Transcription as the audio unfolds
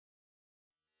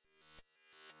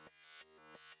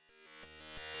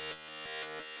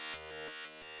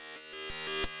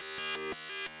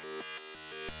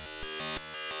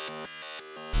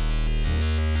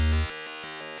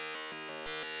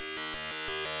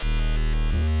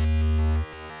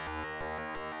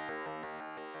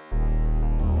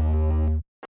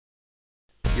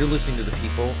You're listening to The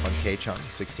People on K-Chung,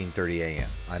 1630 AM.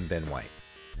 I'm Ben White.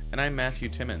 And I'm Matthew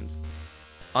Timmons.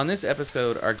 On this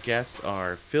episode, our guests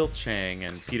are Phil Chang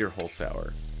and Peter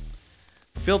Holzhauer.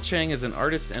 Phil Chang is an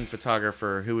artist and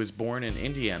photographer who was born in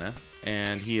Indiana,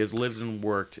 and he has lived and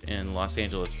worked in Los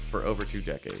Angeles for over 2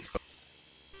 decades.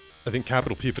 I think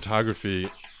capital P photography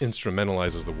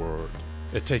instrumentalizes the world.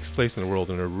 It takes place in the world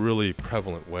in a really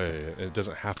prevalent way, and it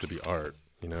doesn't have to be art.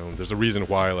 You know, there's a reason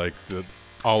why,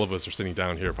 all of us are sitting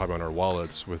down here, probably on our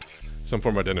wallets, with some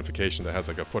form of identification that has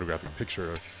like a photographic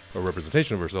picture or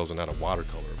representation of ourselves and not a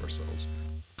watercolor of ourselves.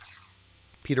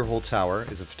 Peter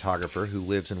Holzhauer is a photographer who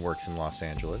lives and works in Los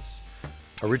Angeles.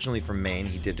 Originally from Maine,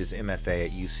 he did his MFA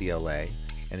at UCLA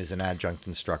and is an adjunct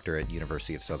instructor at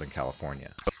University of Southern California.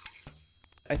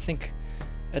 I think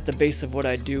at the base of what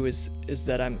I do is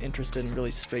that I'm interested in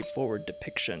really straightforward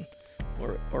depiction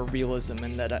or realism,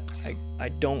 and that I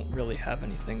don't really have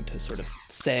anything to sort of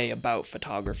say about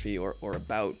photography or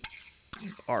about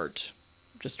art.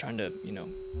 I'm just trying to,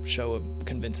 show a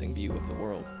convincing view of the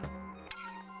world.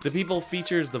 The People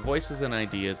features the voices and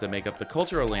ideas that make up the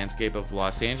cultural landscape of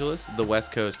Los Angeles, the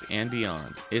West Coast, and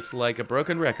beyond. It's like a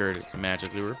broken record,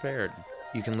 magically repaired.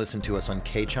 You can listen to us on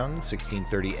K-Chung,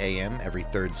 1630 AM, every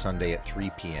third Sunday at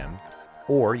 3 p.m.,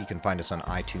 or you can find us on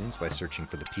iTunes by searching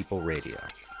for The People Radio.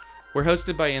 We're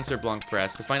hosted by Insert Blanc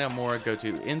Press. To find out more, go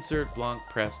to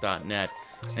insertblancpress.net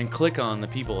and click on The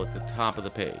People at the top of the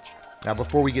page. Now,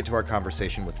 before we get to our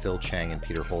conversation with Phil Chang and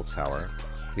Peter Holzhauer,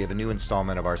 we have a new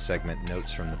installment of our segment,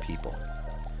 Notes from the People.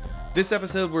 This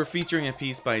episode, we're featuring a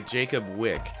piece by Jacob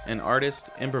Wick, an artist,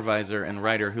 improviser, and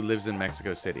writer who lives in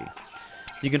Mexico City.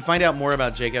 You can find out more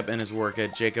about Jacob and his work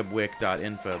at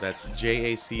jacobwick.info. That's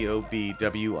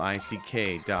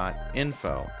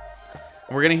jacobwick.info.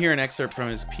 We're going to hear an excerpt from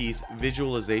his piece,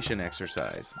 Visualization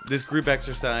Exercise. This group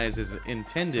exercise is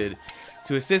intended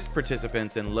to assist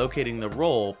participants in locating the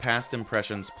role past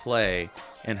impressions play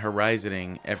in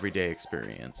horizoning everyday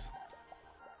experience.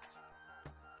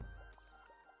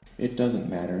 It doesn't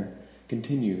matter.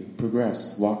 Continue,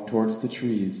 progress, walk towards the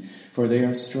trees, for they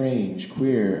are strange,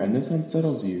 queer, and this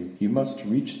unsettles you. You must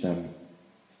reach them.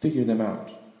 Figure them out.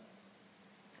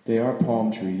 They are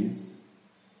palm trees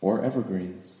or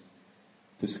evergreens.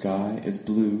 The sky is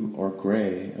blue or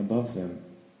gray above them.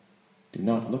 Do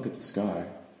not look at the sky.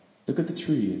 Look at the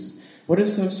trees. What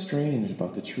is so strange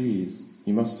about the trees?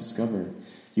 You must discover.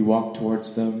 You walk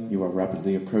towards them. You are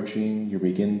rapidly approaching. You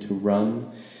begin to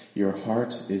run. Your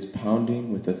heart is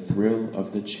pounding with the thrill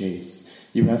of the chase.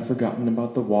 You have forgotten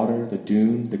about the water, the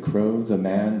dune, the crow, the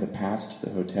man, the past,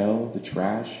 the hotel, the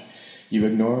trash. You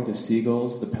ignore the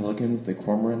seagulls, the pelicans, the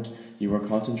cormorant. You are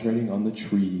concentrating on the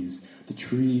trees. The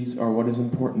trees are what is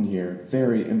important here,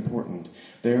 very important.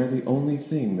 They are the only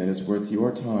thing that is worth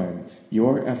your time,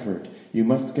 your effort. You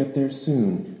must get there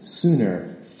soon,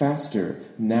 sooner, faster,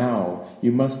 now.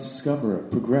 You must discover,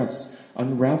 progress,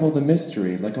 unravel the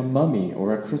mystery like a mummy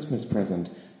or a Christmas present.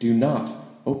 Do not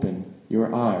open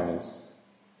your eyes.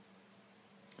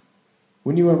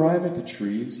 When you arrive at the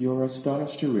trees, you are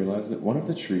astonished to realize that one of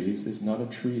the trees is not a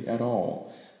tree at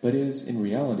all, but is, in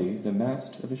reality, the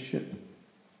mast of a ship.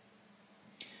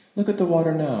 Look at the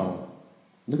water now.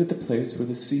 Look at the place where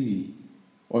the sea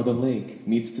or the lake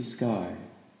meets the sky.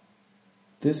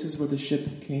 This is where the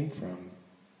ship came from.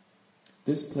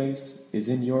 This place is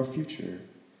in your future,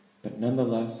 but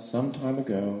nonetheless, some time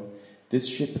ago, this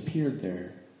ship appeared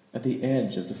there, at the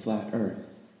edge of the flat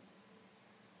earth.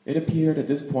 It appeared at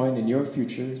this point in your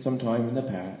future, sometime in the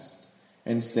past,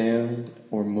 and sailed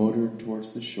or motored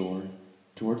towards the shore,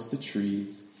 towards the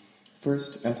trees,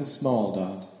 first as a small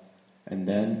dot, and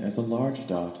then as a large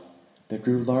dot that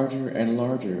grew larger and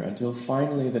larger until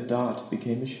finally the dot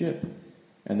became a ship,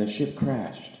 and the ship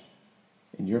crashed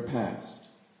in your past,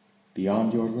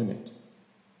 beyond your limit,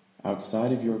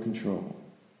 outside of your control,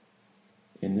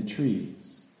 in the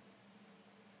trees.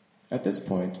 At this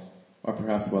point, or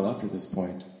perhaps well after this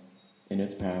point, in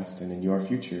its past and in your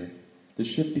future, the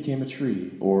ship became a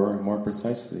tree, or more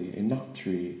precisely, a not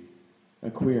tree, a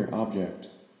queer object.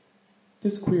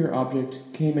 This queer object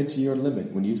came into your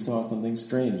limit when you saw something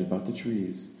strange about the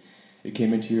trees. It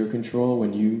came into your control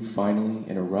when you, finally,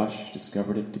 in a rush,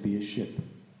 discovered it to be a ship.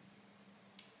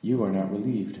 You are not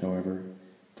relieved, however,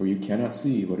 for you cannot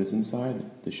see what is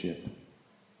inside the ship.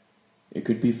 It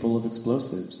could be full of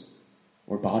explosives,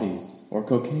 or bodies, or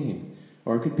cocaine,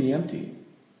 or it could be empty,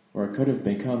 or it could have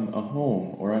become a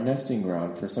home or a nesting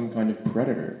ground for some kind of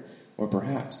predator, or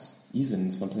perhaps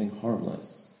even something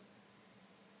harmless.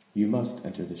 You must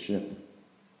enter the ship.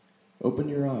 Open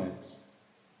your eyes.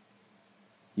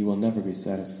 You will never be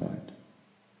satisfied.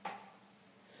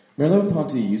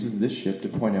 Merleau-Ponty uses this ship to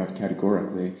point out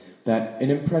categorically that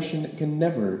an impression can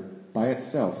never, by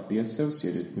itself, be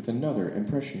associated with another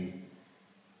impression.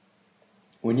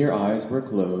 When your eyes were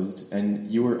closed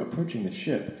and you were approaching the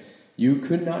ship, you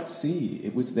could not see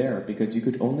it was there because you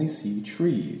could only see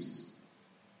trees.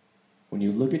 When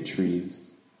you look at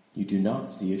trees, you do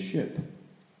not see a ship.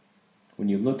 When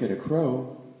you look at a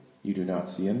crow, you do not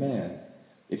see a man.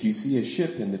 If you see a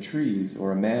ship in the trees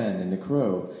or a man in the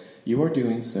crow, you are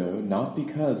doing so not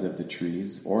because of the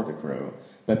trees or the crow,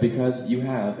 but because you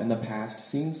have in the past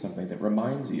seen something that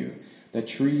reminds you that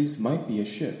trees might be a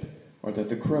ship or that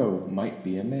the crow might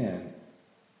be a man.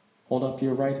 Hold up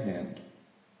your right hand.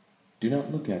 Do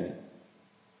not look at it.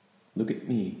 Look at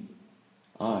me.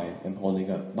 I am holding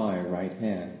up my right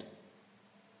hand.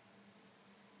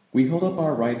 We hold up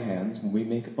our right hands when we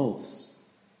make oaths,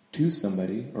 to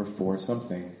somebody or for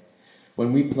something.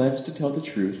 When we pledge to tell the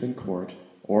truth in court,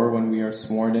 or when we are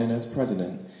sworn in as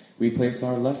president, we place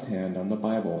our left hand on the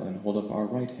Bible and hold up our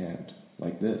right hand,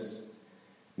 like this.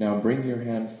 Now bring your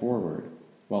hand forward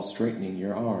while straightening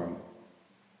your arm.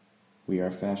 We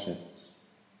are fascists.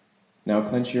 Now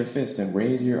clench your fist and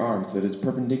raise your arm so that it is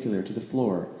perpendicular to the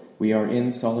floor. We are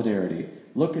in solidarity.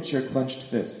 Look at your clenched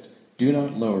fist. Do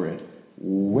not lower it.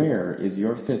 Where is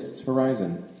your fist's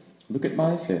horizon? Look at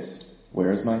my fist.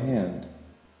 Where is my hand?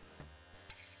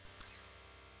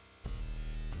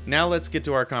 Now let's get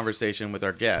to our conversation with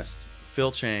our guests,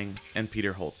 Phil Chang and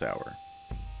Peter Holzhauer.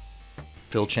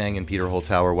 Phil Chang and Peter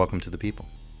Holzhauer, welcome to the people.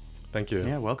 Thank you.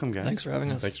 Yeah, welcome, guys. Thanks for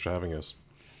having us. Thanks for having us.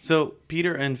 So,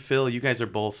 Peter and Phil, you guys are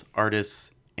both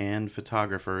artists and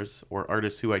photographers, or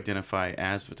artists who identify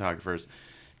as photographers.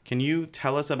 Can you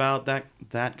tell us about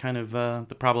that kind of the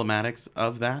problematics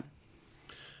of that?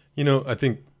 You know, I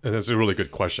think that's a really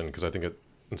good question because I think it,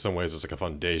 in some ways, it's like a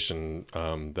foundation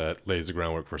that lays the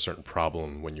groundwork for a certain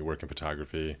problem when you work in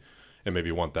photography and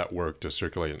maybe want that work to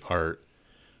circulate in art.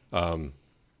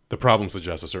 The problem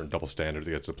suggests a certain double standard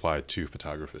that gets applied to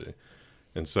photography.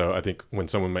 And so I think when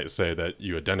someone might say that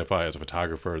you identify as a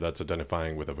photographer, that's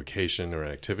identifying with a vocation or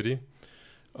an activity.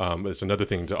 It's another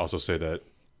thing to also say that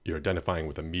you're identifying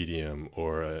with a medium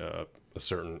or a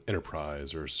certain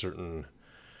enterprise or a certain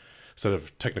set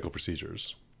of technical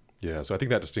procedures. Yeah, so I think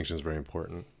that distinction is very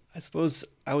important. I suppose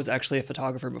I was actually a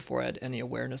photographer before I had any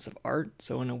awareness of art.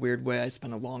 So in a weird way, I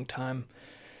spent a long time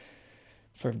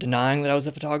sort of denying that I was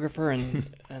a photographer,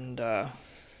 and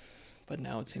but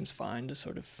now it seems fine to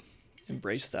sort of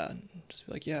embrace that and just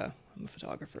be like, yeah, I'm a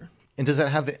photographer. And does that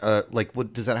have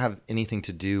what does that have anything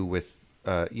to do with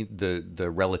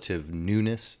the relative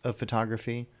newness of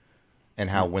photography, and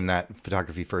how when that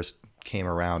photography first came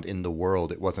around in the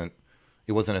world, it wasn't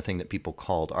a thing that people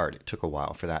called art. It took a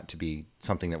while for that to be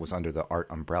something that was under the art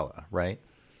umbrella, right?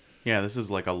 Yeah, this is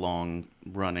like a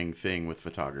long-running thing with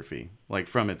photography. Like,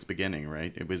 from its beginning,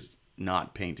 right? It was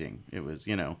not painting. It was,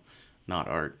 not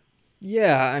art.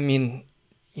 Yeah, I mean,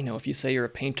 if you say you're a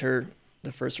painter,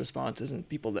 the first response isn't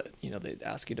people that, they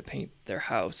ask you to paint their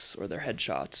house or their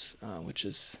headshots, which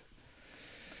is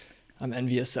I'm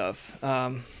envious of.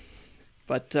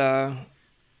 But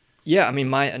yeah, I mean,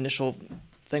 my initial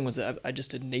thing was that I just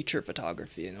did nature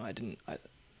photography.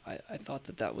 I thought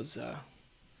that was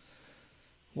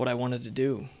what I wanted to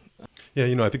do. Yeah,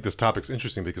 I think this topic's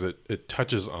interesting because it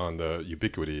touches on the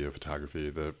ubiquity of photography,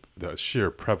 the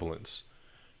sheer prevalence,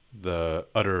 the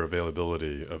utter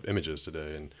availability of images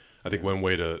today. And I think one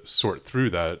way to sort through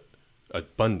that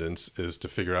abundance is to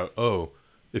figure out,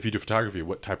 if you do photography,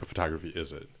 what type of photography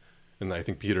is it? And I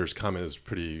think Peter's comment is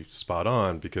pretty spot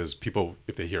on because people,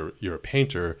 if they hear you're a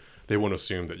painter, they won't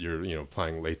assume that you're,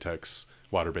 applying latex,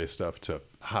 water-based stuff to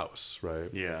a house, right?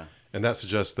 Yeah. And that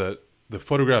suggests that the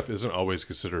photograph isn't always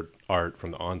considered art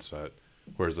from the onset,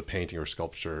 whereas the painting or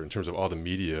sculpture, in terms of all the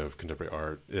media of contemporary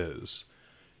art, is.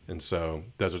 And so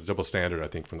there's a double standard, I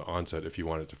think, from the onset if you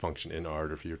want it to function in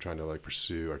art or if you're trying to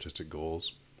pursue artistic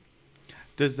goals.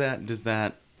 Does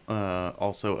that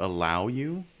also allow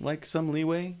you some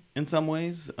leeway in some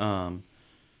ways to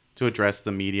address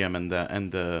the medium and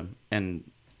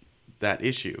that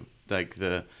issue, like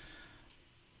the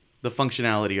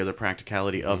functionality or the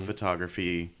practicality of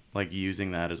photography,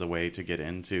 using that as a way to get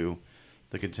into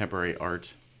the contemporary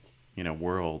art,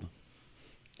 world?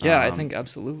 Yeah, I think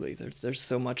absolutely. There's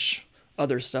so much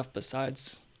other stuff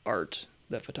besides art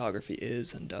that photography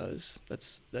is and does.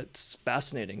 That's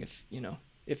fascinating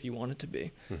if you want it to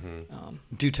be. Mm-hmm.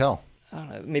 Do tell. I don't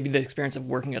know, maybe the experience of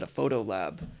working at a photo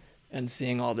lab and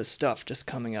seeing all this stuff just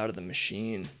coming out of the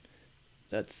machine.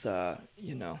 That's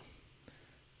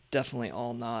definitely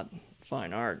all not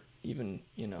fine art. Even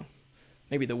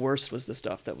maybe the worst was the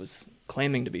stuff that was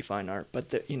claiming to be fine art,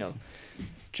 but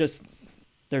just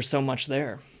there's so much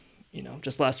there.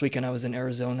 Just last weekend I was in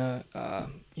Arizona,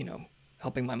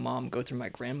 helping my mom go through my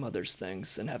grandmother's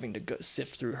things and having to go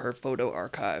sift through her photo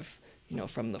archive,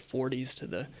 from the 40s to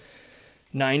the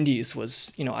 90s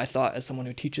was, I thought, as someone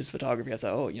who teaches photography, I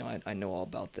thought, I know all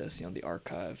about this, the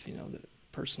archive, the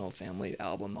personal family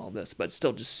album, all this, but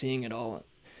still just seeing it all,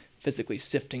 physically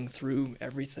sifting through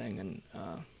everything, and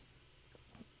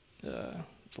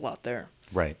it's a lot there.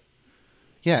 Right.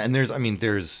 Yeah, and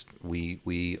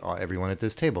everyone at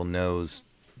this table knows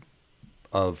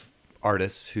of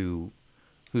artists who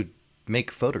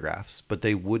make photographs, but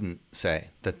they wouldn't say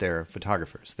that they're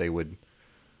photographers. They would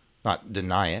not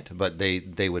deny it, but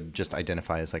they would just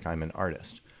identify as like, I'm an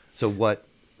artist. So why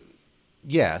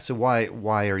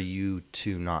are you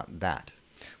two not that?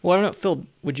 Well, I don't know, Phil,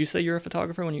 would you say you're a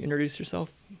photographer when you introduce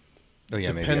yourself? Oh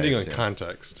yeah, depending on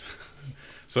context.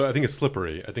 So I think it's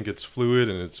slippery. I think it's fluid,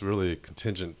 and it's really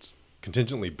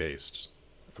contingently based,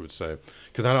 I would say,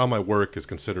 because not all my work is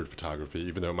considered photography,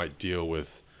 even though it might deal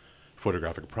with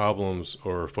photographic problems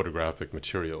or photographic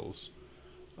materials.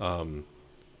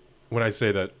 When I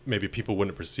say that maybe people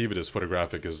wouldn't perceive it as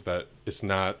photographic, is that it's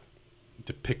not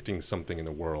depicting something in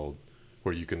the world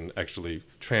where you can actually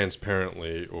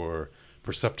transparently or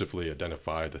perceptively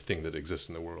identify the thing that exists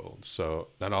in the world. So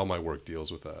not all my work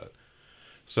deals with that.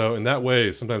 So in that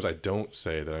way, sometimes I don't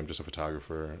say that I'm just a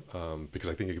photographer, because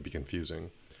I think it could be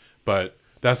confusing. But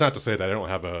that's not to say that I don't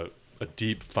have a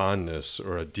deep fondness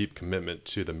or a deep commitment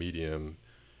to the medium,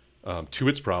 to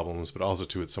its problems, but also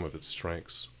to some of its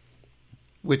strengths.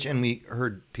 And we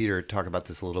heard Peter talk about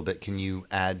this a little bit. Can you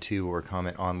add to or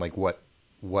comment on like what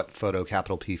photo,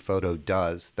 capital P photo,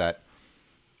 does that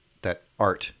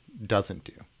art doesn't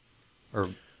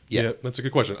do? Yeah, that's a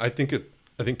good question. I think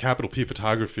capital P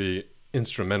photography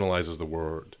instrumentalizes the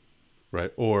word,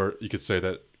 right? Or you could say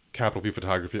that capital P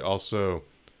photography also,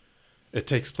 it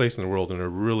takes place in the world in a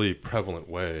really prevalent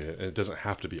way, and it doesn't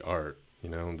have to be art.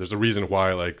 There's a reason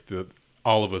why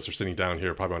all of us are sitting down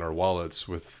here probably on our wallets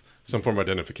with some form of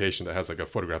identification that has like a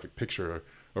photographic picture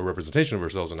or representation of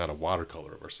ourselves and not a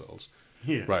watercolor of ourselves.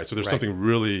 Yeah. Right. So there's something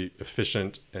really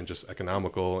efficient and just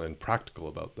economical and practical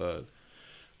about that.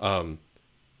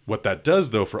 What that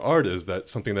does, though, for art is that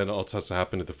something that else has to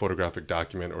happen to the photographic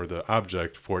document or the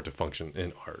object for it to function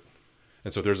in art.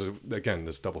 And so there's,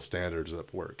 this double standards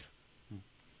at work.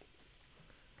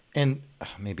 And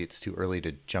maybe it's too early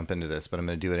to jump into this, but I'm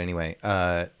going to do it anyway.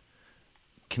 Can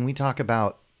we talk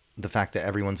about the fact that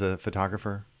everyone's a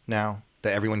photographer now?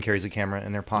 That everyone carries a camera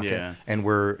in their pocket? Yeah. And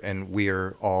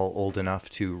we're all old enough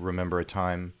to remember a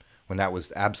time when that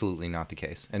was absolutely not the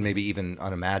case, and maybe even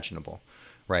unimaginable,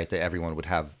 right? That everyone would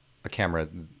have a camera,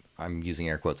 I'm using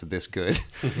air quotes, this good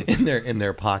in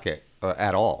their pocket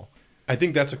at all. I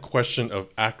think that's a question of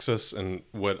access, and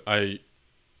what I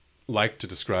like to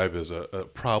describe as a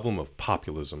problem of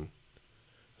populism.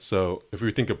 So if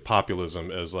we think of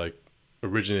populism as like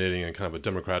originating in kind of a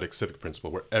democratic civic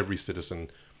principle where every citizen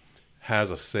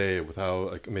has a say with how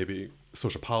like maybe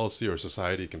social policy or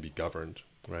society can be governed,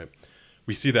 right?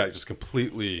 We see that just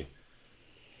completely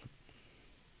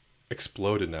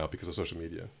exploded now because of social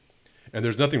media. And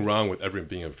there's nothing wrong with everyone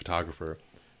being a photographer.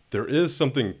 There is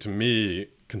something to me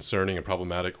concerning and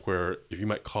problematic where if you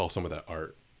might call some of that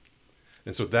art.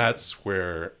 And so that's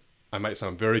where I might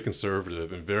sound very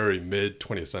conservative and very mid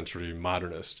 20th century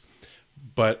modernist.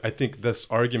 But I think this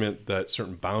argument that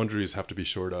certain boundaries have to be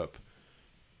shored up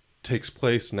takes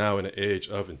place now in an age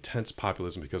of intense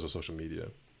populism because of social media.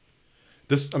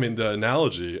 The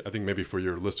analogy, I think maybe for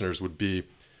your listeners would be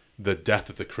the death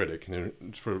of the critic.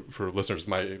 And for listeners,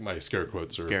 my scare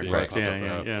quotes are Scare being quotes, popped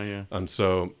up. yeah.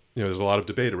 So, there's a lot of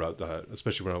debate about that,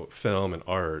 especially around film and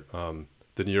art.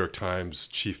 The New York Times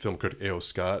chief film critic A.O.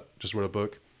 Scott just wrote a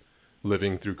book,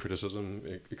 Living Through Criticism,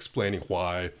 explaining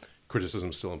why criticism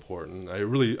is still important. I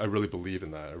really believe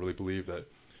in that. I really believe that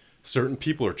certain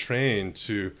people are trained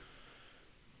to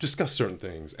discuss certain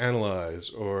things, analyze,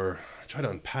 or try to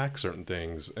unpack certain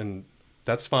things, and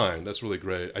that's fine. That's really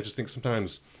great. I just think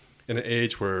sometimes in an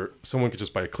age where someone could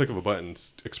just by a click of a button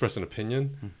express an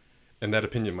opinion, and that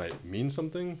opinion might mean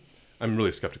something, I'm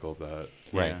really skeptical of that.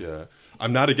 Right. Yeah.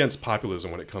 I'm not against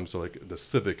populism when it comes to like the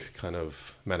civic kind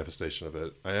of manifestation of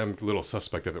it. I am a little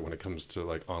suspect of it when it comes to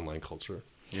like online culture.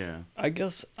 Yeah. I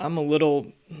guess I'm a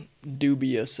little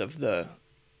dubious of the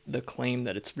claim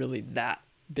that it's really that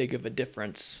big of a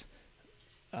difference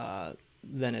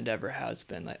than it ever has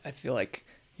been. I feel like,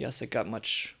 yes, it got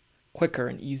much quicker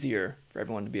and easier for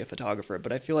everyone to be a photographer,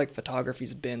 but I feel like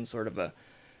photography's been sort of a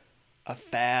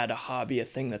fad, a hobby, a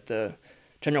thing that the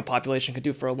general population could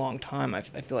do for a long time. I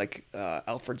feel like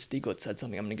Alfred Stieglitz said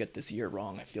something. I'm going to get this year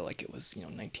wrong. I feel like it was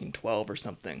 1912 or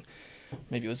something.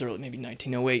 Maybe it was early, maybe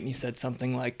 1908, and he said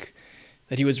something like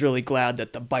that he was really glad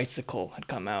that the bicycle had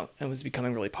come out and was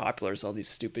becoming really popular, so all these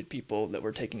stupid people that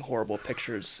were taking horrible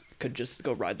pictures could just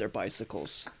go ride their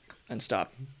bicycles and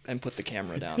stop and put the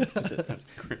camera down.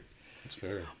 That's great. That's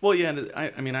fair. Well, yeah,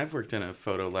 I mean, I've worked in a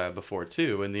photo lab before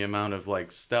too, and the amount of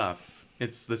like stuff,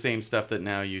 it's the same stuff that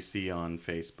now you see on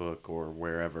Facebook or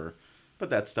wherever, but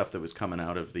that stuff that was coming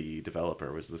out of the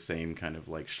developer was the same kind of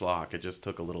like schlock. It just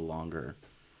took a little longer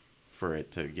for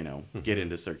it to, get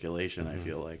into circulation, I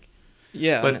feel like.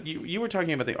 Yeah. But you were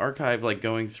talking about the archive, like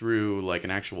going through like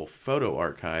an actual photo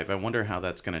archive. I wonder how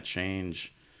that's going to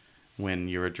change when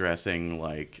you're addressing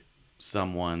like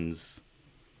someone's,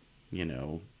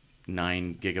 9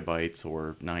 gigabytes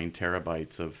or 9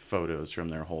 terabytes of photos from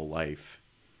their whole life.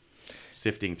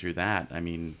 Sifting through that, I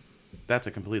mean, that's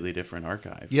a completely different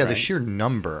archive. Yeah, right? the sheer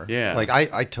number. Yeah. Like,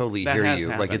 I totally That hear has you.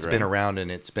 Like, happened, it's been right? around and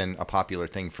it's been a popular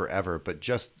thing forever, but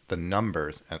just the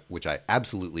numbers, which I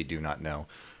absolutely do not know,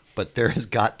 but there has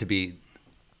got to be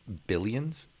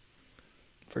billions,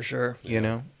 For sure.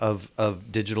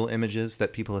 of digital images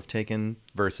that people have taken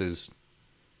versus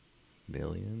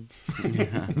billions.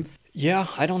 Yeah,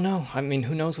 I don't know. I mean,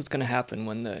 who knows what's going to happen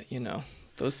when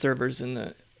those servers in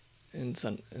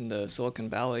the Silicon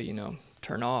Valley,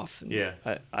 turn off. And Yeah.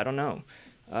 I don't know.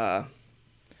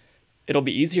 It'll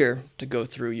be easier to go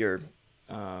through your,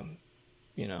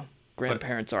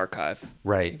 grandparents' archive.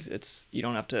 Right. You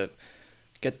don't have to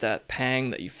get that pang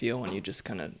that you feel when you just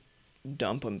kind of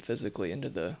dump them physically into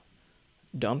the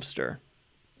dumpster.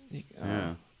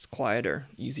 Yeah. It's quieter,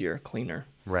 easier, cleaner.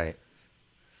 Right.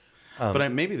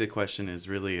 But maybe the question is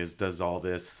really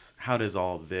how does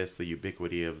all this, the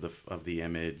ubiquity of the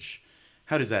image,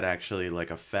 how does that actually like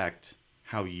affect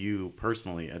how you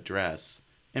personally address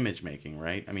image making,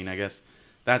 right? I mean, I guess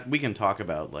that we can talk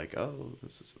about like, oh,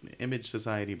 this is image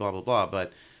society, blah, blah, blah.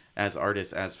 But as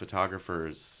artists, as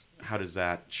photographers, how does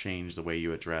that change the way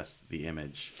you address the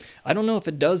image? I don't know if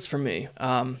it does for me.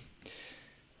 I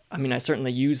mean, I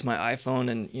certainly use my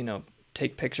iPhone and,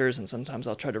 take pictures, and sometimes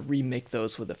I'll try to remake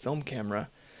those with a film camera,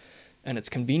 and it's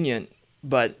convenient,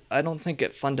 but I don't think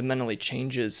it fundamentally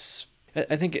changes.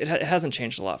 I think it hasn't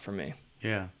changed a lot for me.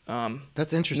 Yeah.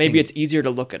 That's interesting. Maybe it's easier to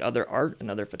look at other art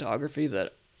and other photography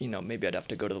that, maybe I'd have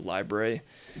to go to the library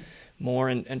more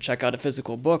and check out a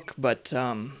physical book, but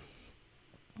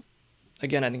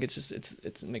again, I think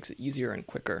it makes it easier and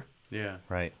quicker. Yeah.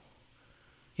 Right.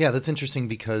 Yeah, that's interesting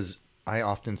because I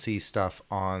often see stuff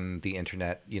on the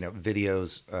internet,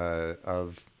 videos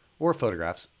or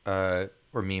photographs or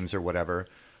memes or whatever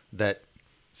that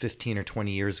 15 or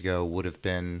 20 years ago would have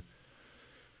been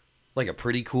like a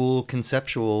pretty cool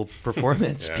conceptual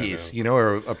performance piece,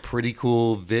 or a pretty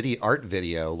cool art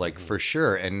video, like for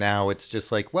sure. And now it's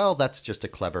just like, well, that's just a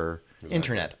clever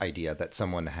internet idea that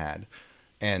someone had.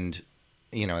 And,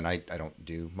 and I don't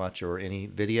do much or any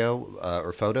video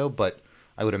or photo, but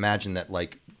I would imagine that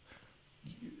like,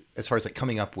 as far as like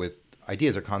coming up with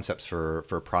ideas or concepts for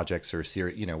projects or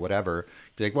series, whatever,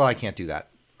 be like, well, I can't do that,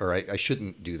 or I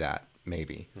shouldn't do that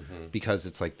maybe, because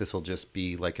it's like, this will just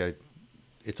be like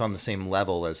it's on the same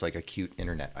level as like a cute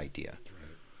internet idea.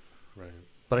 Right.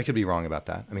 But I could be wrong about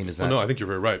that. I mean, is that? Well, no, I think you're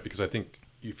very right, because I think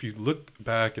if you look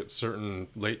back at certain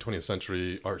late 20th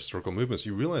century art historical movements,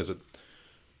 you realize that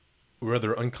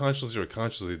whether unconsciously or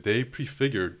consciously, they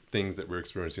prefigured things that we're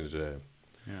experiencing today.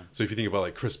 Yeah. So if you think about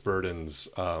like Chris Burden's,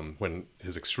 when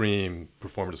his extreme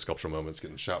performative sculptural moments,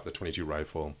 getting shot with a .22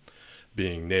 rifle,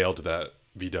 being nailed to that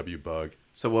VW bug.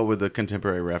 So what would the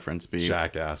contemporary reference be?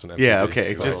 Jackass and MTV. Yeah,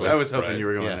 okay. Totally. I was hoping right. you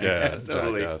were going Yeah, there. Yeah,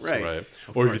 totally. Jackass, Right.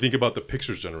 Or course. if you think about the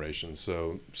pictures generation,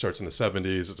 so it starts in the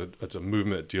 70s. It's a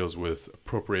movement that deals with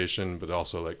appropriation, but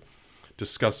also like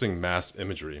discussing mass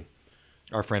imagery.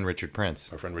 Our friend Richard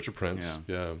Prince.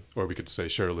 Yeah. Or we could say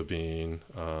Cheryl Levine,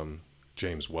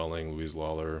 James Welling, Louise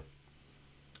Lawler,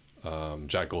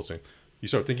 Jack Goldstein. You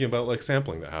start thinking about like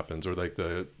sampling that happens, or like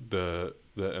the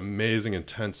amazing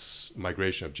intense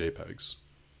migration of JPEGs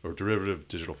or derivative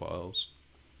digital files.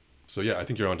 So yeah, I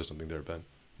think you're onto something there, Ben.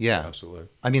 Yeah, absolutely.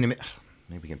 I mean,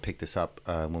 maybe we can pick this up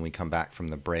when we come back from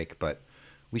the break, but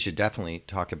we should definitely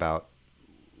talk about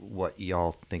what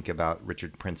y'all think about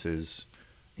Richard Prince's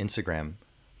Instagram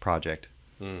project,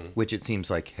 which it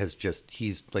seems like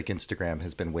he's like Instagram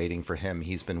has been waiting for him.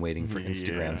 He's been waiting for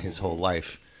Instagram his whole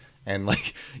life. And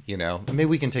like, maybe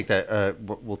we can take that.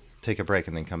 We'll take a break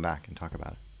and then come back and talk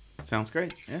about it. Sounds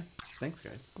great. Yeah. Thanks,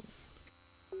 guys.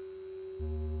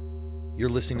 You're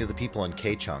listening to The People on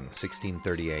K-Chung,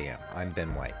 1630 AM. I'm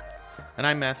Ben White. And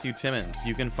I'm Matthew Timmons.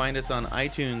 You can find us on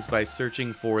iTunes by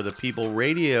searching for The People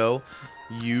Radio.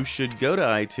 You should go to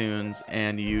iTunes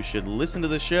and you should listen to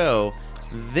the show.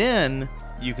 Then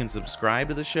you can subscribe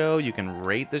to the show, you can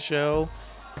rate the show,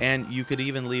 and you could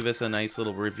even leave us a nice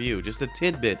little review, just a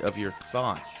tidbit of your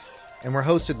thoughts. And we're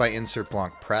hosted by Insert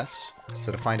Blanc Press.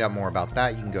 So to find out more about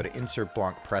that, you can go to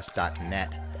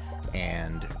insertblancpress.net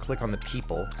and click on The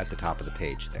People at the top of the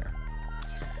page there.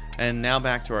 And now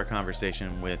back to our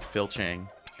conversation with Phil Chang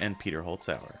and Peter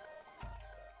Holzhauer.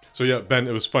 So yeah, Ben,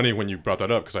 it was funny when you brought that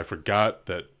up because I forgot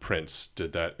that Prince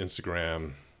did that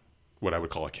Instagram, what I would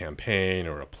call a campaign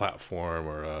or a platform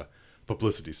or a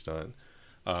publicity stunt,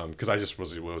 because I just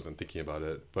wasn't thinking about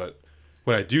it. But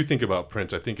when I do think about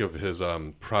Prince, I think of his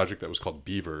project that was called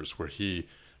Beavers, where he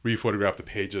rephotographed the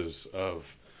pages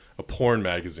of a porn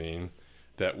magazine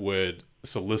that would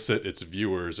solicit its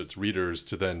viewers, its readers,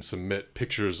 to then submit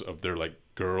pictures of their like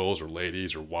girls or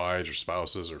ladies or wives or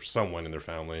spouses or someone in their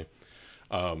family,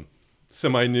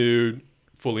 semi-nude,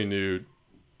 fully nude,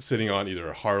 sitting on either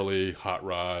a Harley, hot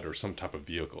rod, or some type of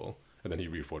vehicle, and then he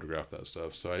rephotographed that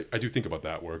stuff. So I do think about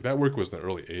that work. That work was in the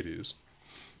early 80s.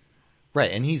 Right,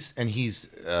 and he's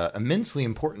immensely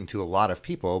important to a lot of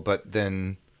people, but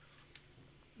then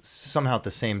somehow at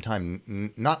the same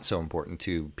time not so important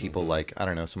to people like, I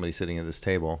don't know, somebody sitting at this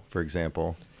table, for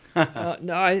example.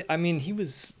 No, I mean, he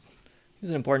was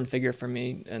an important figure for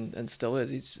me and still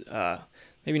is. He's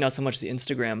maybe not so much the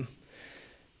Instagram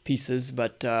pieces,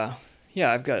 but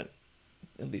yeah, I've got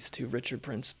at least 2 Richard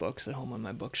Prince books at home on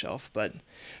my bookshelf. But I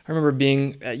remember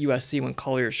being at USC when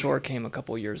Collier Shore came a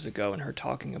couple years ago and her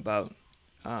talking about,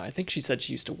 I think she said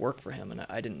she used to work for him, and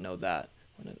I didn't know that.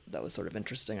 That was sort of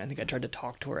interesting. I think I tried to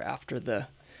talk to her after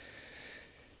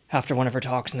one of her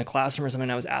talks in the classroom or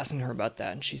something. I was asking her about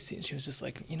that, and she was just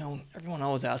like, everyone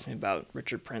always asks me about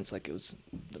Richard Prince, like he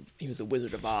was the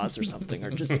Wizard of Oz or something, or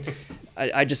just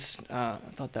I just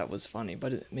thought that was funny,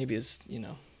 but it maybe is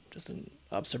just an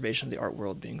observation of the art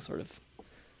world being sort of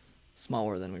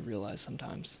smaller than we realize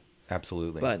sometimes.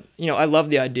 Absolutely. But I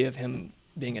love the idea of him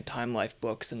being at Time Life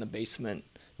Books in the basement,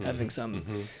 having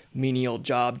some menial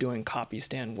job doing copy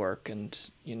stand work, and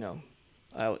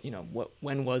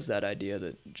when was that idea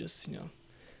that just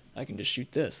I can just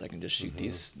shoot this, I can just shoot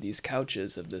these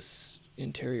couches of this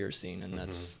interior scene, and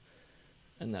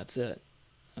that's it.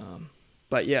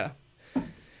 But yeah.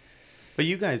 But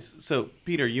you guys, so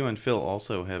Peter, you and Phil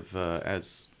also have,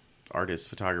 as artists,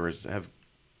 photographers, have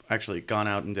actually gone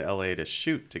out into LA to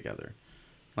shoot together,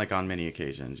 like on many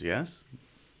occasions. Yes.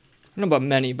 I don't know about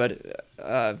many, but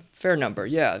fair number.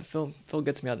 Yeah, Phil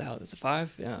gets me out of the house. Is it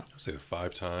 5? Yeah. I would say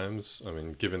 5 times. I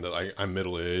mean, given that I'm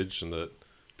middle-aged and that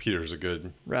Peter's a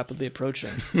good... Rapidly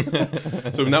approaching.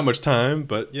 So not much time,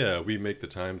 but yeah, we make the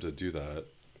time to do that.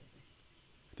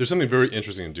 There's something very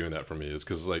interesting in doing that for me, is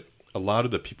because like a lot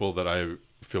of the people that I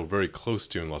feel very close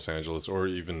to in Los Angeles or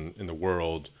even in the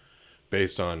world,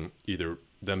 based on either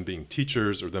them being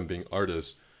teachers or them being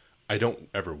artists, I don't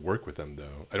ever work with them,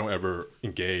 though. I don't ever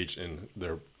engage in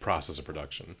their process of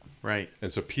production. Right.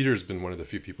 And so Peter's been one of the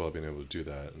few people I've been able to do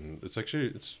that, and it's actually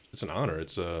it's an honor.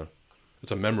 It's a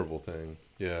memorable thing.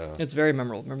 Yeah. It's very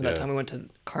memorable. Remember that time we went to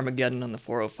Carmageddon on the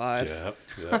 405? Yeah.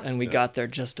 And we got there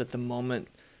just at the moment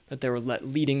that they were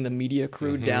leading the media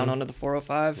crew down onto the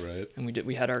 405. Right. And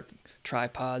we had our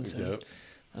tripods, and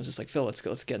I was just like, Phil, let's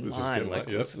get in line.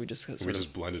 We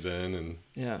just blended in, and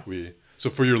yeah. So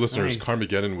for your listeners, Nice.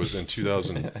 Carmageddon was in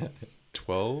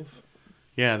 2012.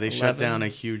 Yeah, they 11. shut down a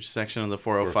huge section of the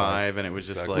 405, and it was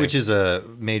just Exactly. like... Which is a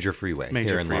major freeway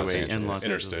here in Los freeway Angeles. in Los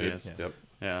Interstate. Angeles, yes. Yep.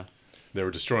 Yeah. They were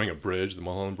destroying a bridge, the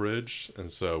Mulholland Bridge,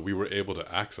 and so we were able to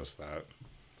access that.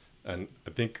 And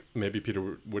I think maybe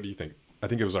Peter, what do you think? I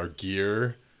think it was our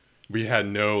gear. We had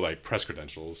no like press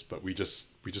credentials, but we just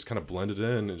kind of blended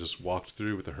in and just walked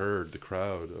through with the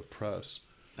crowd of press.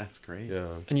 That's great. Yeah.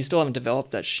 And you still haven't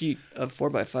developed that sheet of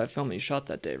 4x5 film that you shot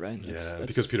that day, right? That's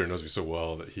because Peter knows me so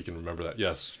well that he can remember that.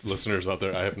 Yes, listeners out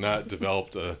there, I have not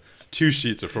developed 2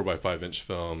 sheets of 4x5-inch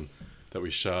film that we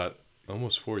shot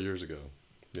almost 4 years ago.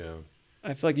 Yeah.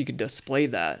 I feel like you could display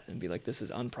that and be like, this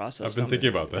is unprocessed. I've been thinking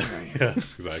about that. Yeah,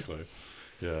 exactly.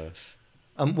 Yeah.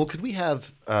 Well, could we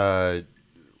have?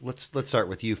 Let's start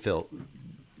with you, Phil.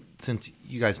 Since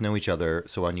you guys know each other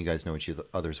so well, and you guys know each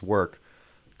other's work,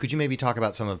 could you maybe talk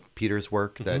about some of Peter's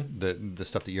work, that the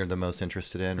stuff that you're the most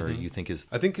interested in, or you think is?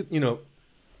 I think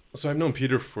so I've known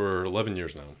Peter for 11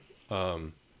 years now.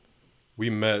 We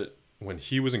met when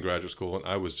he was in graduate school, and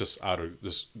I was just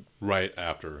right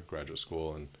after graduate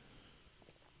school, and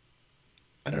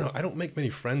I don't know. I don't make many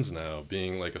friends now,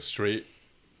 being like a straight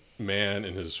man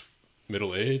in his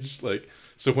middle age. Like,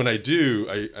 so when I do,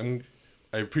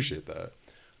 I appreciate that.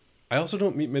 I also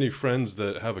don't meet many friends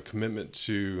that have a commitment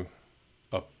to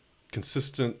a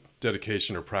consistent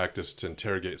dedication or practice to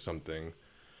interrogate something.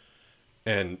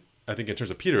 And I think in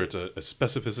terms of Peter, it's a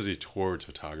specificity towards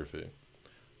photography.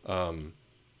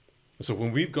 So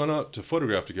when we've gone out to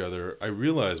photograph together, I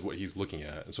realize what he's looking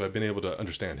at. And so I've been able to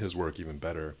understand his work even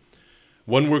better.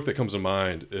 One work that comes to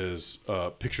mind is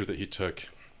a picture that he took.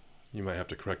 You might have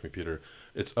to correct me, Peter.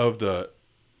 It's of the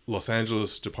Los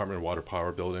Angeles Department of Water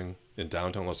Power building in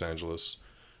downtown Los Angeles,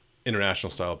 international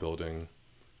style building.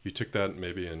 You took that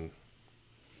maybe in...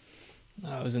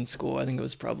 I was in school. I think it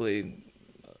was probably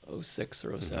 06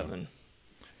 or 07.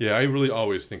 Yeah, I really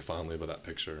always think fondly about that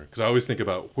picture because I always think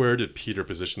about where did Peter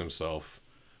position himself,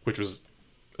 which was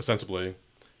ostensibly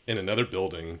in another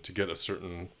building to get a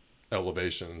certain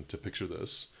elevation to picture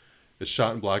this. It's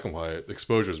shot in black and white. The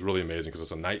exposure is really amazing because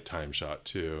it's a nighttime shot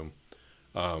too.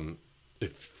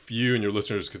 If you and your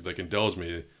listeners could indulge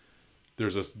me,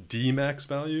 there's this D max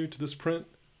value to this print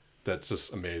that's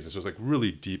just amazing. So it's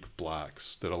really deep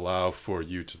blacks that allow for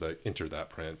you to enter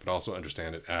that print, but also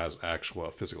understand it as actual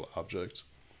physical object.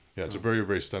 Yeah, it's a very,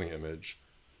 very stunning image.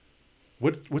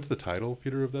 What's the title,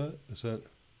 Peter, of that? Is that?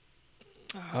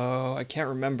 Oh, I can't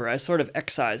remember. I sort of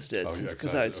excised it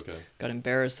because I got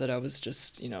embarrassed that I was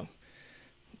just,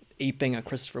 aping a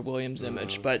Christopher Williams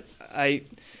image. But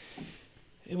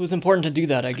it was important to do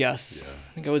that, I guess.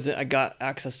 Yeah. I got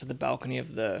access to the balcony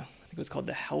of I think it was called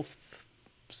the Health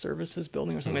Services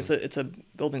building or something. It's a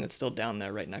building that's still down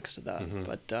there right next to that.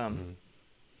 But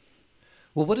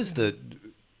well, what is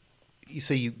you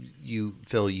say you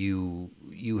Phil, you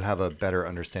have a better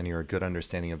understanding or a good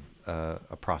understanding of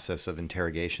a process of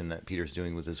interrogation that Peter's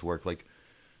doing with his work.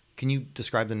 Can you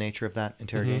describe the nature of that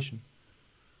interrogation?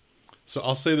 So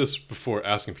I'll say this before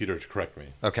asking Peter to correct me.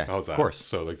 Okay, how's that? Of course.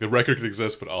 So the record could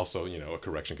exist, but also a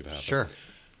correction could happen. Sure.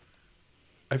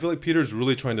 I feel like Peter's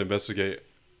really trying to investigate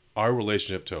our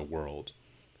relationship to a world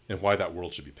and why that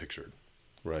world should be pictured,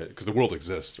 right? Because the world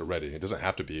exists already. It doesn't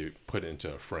have to be put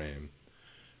into a frame.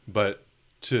 But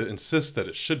to insist that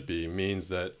it should be means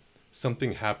that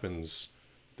something happens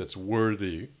that's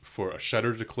worthy for a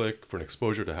shutter to click, for an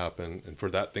exposure to happen, and for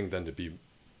that thing then to be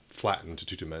flattened to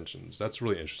two dimensions. That's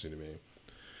really interesting to me.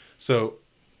 So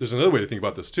there's another way to think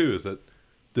about this too, is that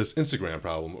this Instagram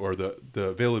problem or the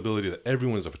availability that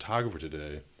everyone is a photographer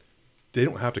today, they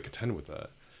don't have to contend with that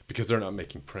because they're not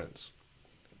making prints,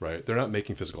 right? They're not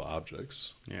making physical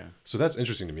objects. Yeah. So that's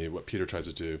interesting to me, what Peter tries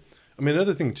to do. I mean,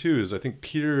 another thing too is I think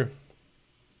Peter,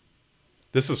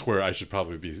 this is where I should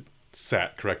probably be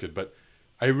corrected, but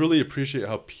I really appreciate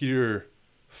how Peter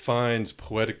finds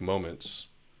poetic moments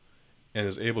and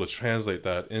is able to translate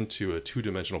that into a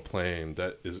two-dimensional plane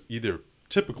that is either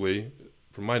typically,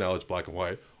 from my knowledge, black and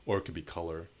white, or it could be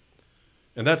color.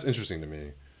 And that's interesting to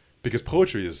me because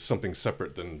poetry is something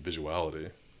separate than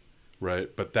visuality,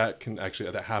 right? But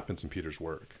that happens in Peter's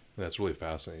work. And that's really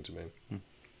fascinating to me.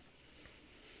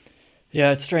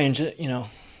 Yeah, it's strange. It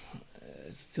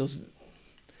feels we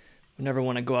never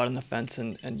want to go out on the fence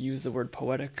and use the word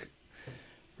poetic,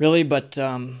 really. But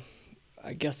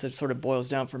I guess it sort of boils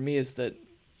down for me is that,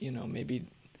 maybe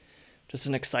just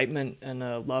an excitement and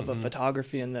a love of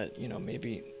photography and that,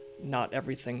 maybe not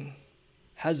everything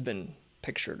has been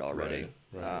pictured already.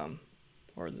 Right.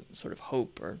 Or the sort of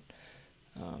hope or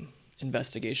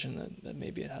investigation that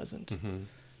maybe it hasn't. Mm-hmm.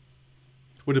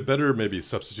 Would a better maybe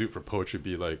substitute for poetry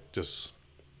be just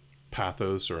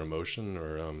pathos or emotion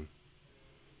or?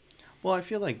 Well, I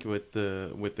feel like with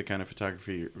the kind of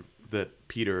photography that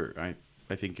Peter,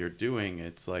 I think you're doing,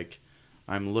 it's like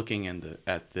I'm looking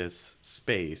at this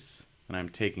space and I'm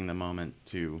taking the moment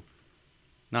to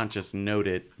not just note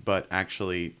it, but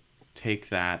actually take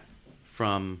that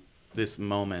from this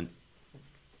moment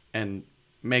and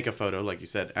make a photo, like you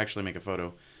said, actually make a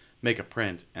photo, make a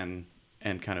print and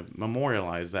kind of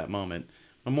memorialize that moment.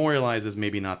 Memorialize is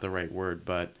maybe not the right word,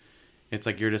 but it's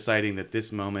like you're deciding that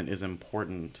this moment is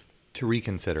important. To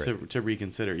reconsider it. To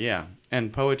reconsider, yeah.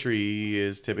 And poetry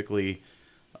is typically,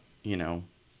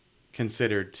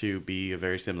 considered to be a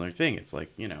very similar thing. It's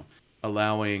like,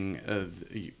 allowing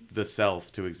the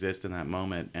self to exist in that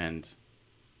moment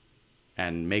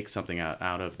and make something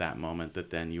out of that moment that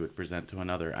then you would present to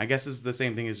another. I guess it's the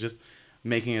same thing as just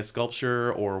making a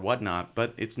sculpture or whatnot,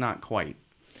 but it's not quite.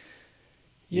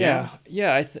 Yeah,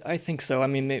 I think so. I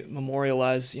mean,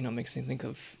 memorialize, makes me think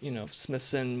of,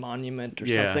 Smithson Monument or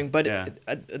something, but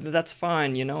that's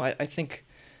fine. I think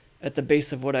at the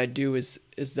base of what I do is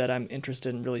that I'm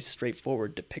interested in really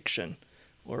straightforward depiction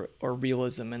or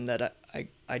realism, and that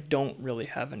I don't really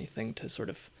have anything to sort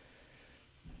of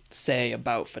say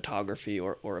about photography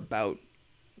or about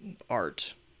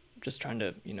art just trying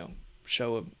to,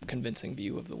 show a convincing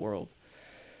view of the world.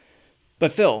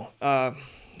 But Phil,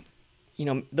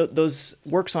 those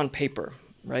works on paper,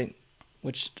 right?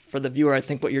 Which for the viewer, I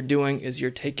think what you're doing is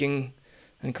you're taking,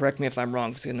 and correct me if I'm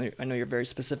wrong, because I know you're very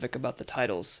specific about the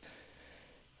titles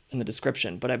in the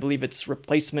description, but I believe it's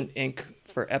replacement ink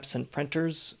for Epson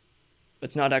printers.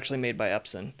 It's not actually made by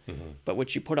Epson, but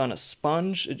which you put on a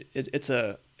sponge.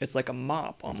 It's like a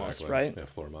mop almost, exactly. right? Yeah,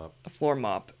 floor mop. A floor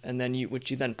mop, and then which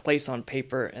you then place on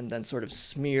paper and then sort of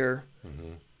smear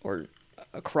or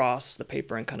across the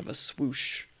paper in kind of a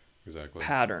swoosh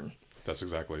pattern. That's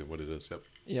exactly what it is. Yep.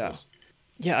 Yeah. Yes.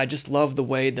 Yeah, I just love the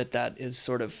way that is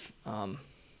sort of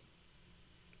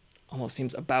almost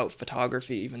seems about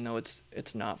photography, even though it's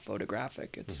not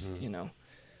photographic. It's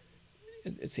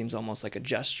it seems almost like a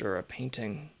gesture or a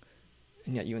painting,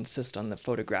 and yet you insist on the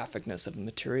photographicness of the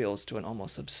materials to an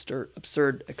almost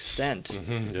absurd extent.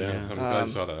 Yeah, I'm glad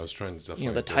you saw that. I was trying to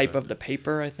definitely the type of the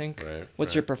paper, I think. Right.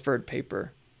 What's your preferred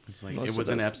paper? It's like it was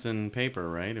an Epson paper,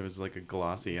 right? It was like a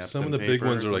glossy Epson. Some of the big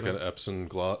ones are like something. an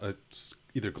Epson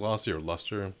either glossy or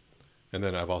luster. And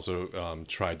then I've also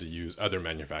tried to use other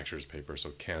manufacturers' paper, so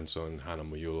Canson,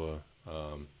 Hanamuyula.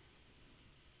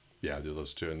 I do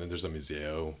those two. And then there's a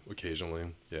Museo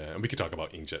occasionally. Yeah, and we could talk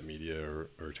about inkjet media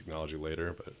or technology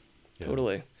later, but yeah.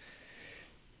 Totally.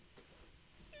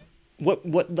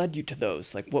 What led you to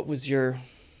those? Like, was there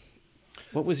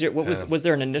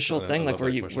an initial thing? Like, were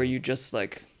you just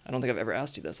like, I don't think I've ever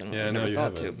asked you this. I never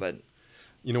thought to, but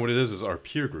you know what it is our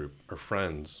peer group, our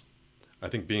friends. I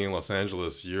think being in Los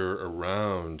Angeles, you're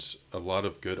around a lot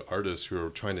of good artists who are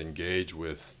trying to engage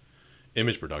with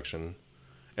image production.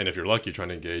 And if you're lucky, trying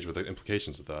to engage with the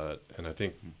implications of that. And I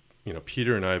think,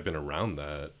 Peter and I have been around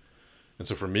that. And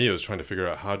so for me, it was trying to figure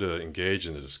out how to engage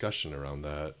in the discussion around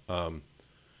that.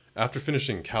 After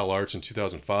finishing Cal Arts in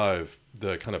 2005,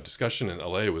 the kind of discussion in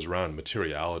LA was around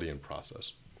materiality and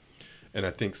process. And I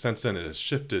think since then it has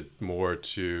shifted more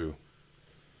to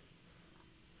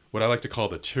what I like to call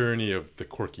the tyranny of the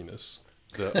quirkiness,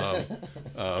 the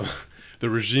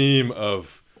regime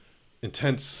of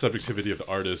intense subjectivity of the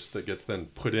artist that gets then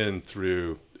put in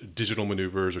through digital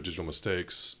maneuvers or digital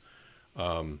mistakes,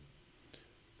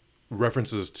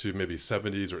 references to maybe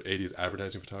 70s or 80s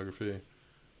advertising photography.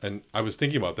 And I was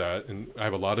thinking about that, and I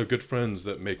have a lot of good friends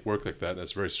that make work like that, and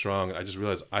that's very strong. I just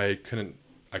realized I couldn't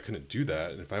do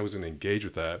that, and if I was going to engage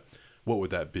with that, what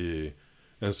would that be?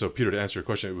 And so, Peter, to answer your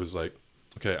question, it was like,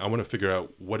 okay, I want to figure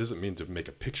out what does it mean to make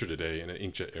a picture today in an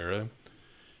inkjet era,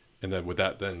 and then would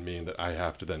that then mean that I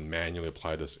have to then manually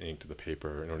apply this ink to the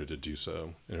paper in order to do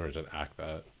so, in order to act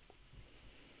that?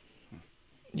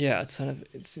 Yeah, it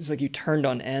seems like you turned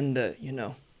on end the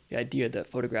idea that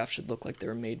photographs should look like they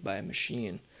were made by a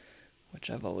machine, which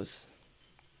I've always,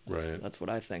 that's what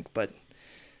I think. But,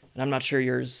 and I'm not sure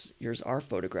yours are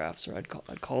photographs, or I'd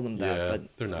call them that. Yeah,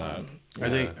 but they're not. Are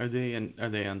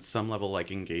they on some level like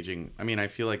engaging? I mean, I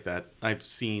feel like that I've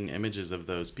seen images of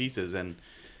those pieces, and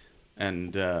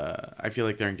I feel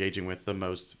like they're engaging with the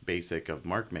most basic of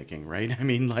mark making, right? I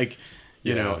mean, like,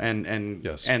 you know, and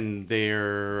yes. And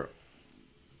they're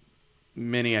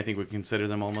many, I think, would consider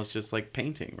them almost just like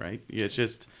painting, right? It's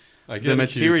just the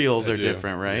materials are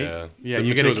different, right? Yeah.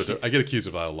 I get accused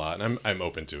of that a lot, and I'm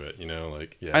open to it.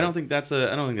 I don't think that's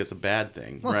a bad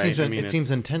thing. Well, right? it seems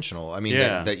intentional. I mean,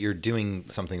 that you're doing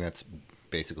something that's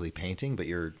basically painting, but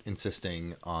you're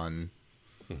insisting on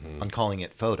calling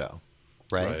it photo,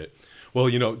 right? Well,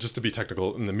 just to be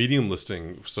technical, in the medium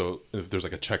listing, so if there's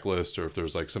like a checklist or if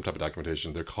there's like some type of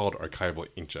documentation, they're called archival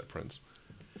inkjet prints.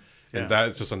 And that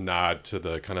is just a nod to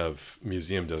the kind of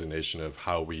museum designation of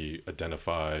how we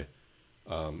identify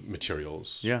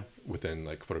materials within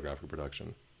like photographic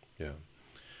production. Yeah.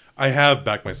 I have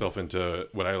backed myself into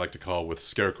what I like to call, with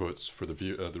scare quotes for the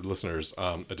listeners,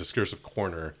 a discursive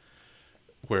corner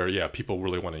where, people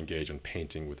really want to engage in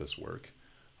painting with this work.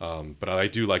 But I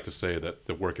do like to say that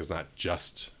the work is not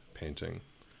just painting.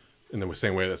 In the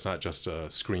same way that's not just a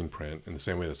screen print, in the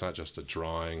same way that's not just a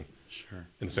drawing, sure,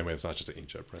 in the same way it's not just an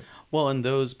inkjet print. Well, and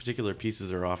those particular pieces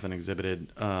are often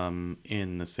exhibited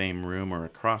in the same room or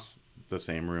across the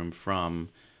same room from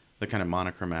the kind of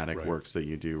monochromatic works that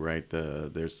you do, right?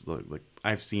 There's like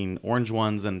I've seen orange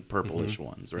ones and purplish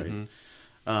ones, right?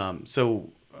 So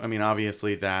I mean,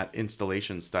 obviously that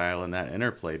installation style and that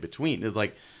interplay between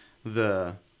like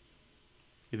the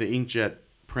inkjet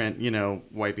print,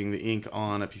 wiping the ink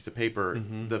on a piece of paper,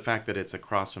 the fact that it's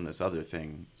across from this other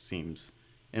thing seems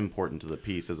important to the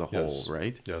piece as a whole,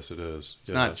 right? Yes, it is.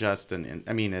 It's not just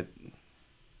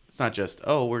it's not just,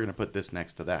 oh, we're going to put this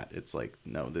next to that. It's like,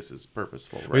 no, this is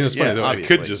purposeful. Right? I mean, it's funny though. It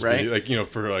could just right? be like,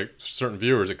 for like certain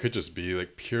viewers, it could just be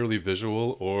like purely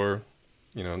visual or,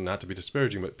 not to be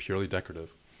disparaging, but purely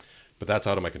decorative. But that's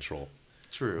out of my control.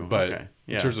 True. But okay.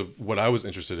 Yeah. in terms of what I was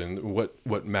interested in, what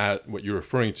you're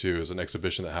referring to is an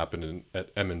exhibition that happened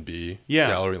at M&B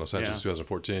Gallery in Los Angeles,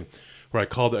 2014, where I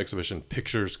called the exhibition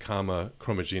Pictures,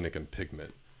 Chromogenic and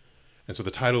Pigment. And so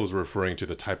the title was referring to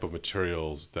the type of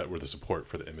materials that were the support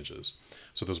for the images.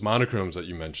 So those monochromes that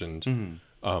you mentioned,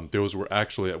 those were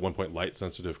actually at one point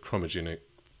light-sensitive chromogenic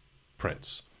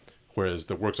prints, whereas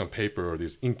the works on paper or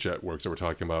these inkjet works that we're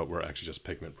talking about were actually just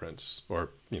pigment prints or,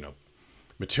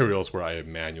 materials where I have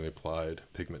manually applied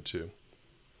pigment to.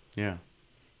 Yeah.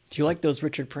 Do you like those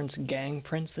Richard Prince gang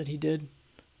prints that he did?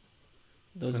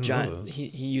 Those giant. He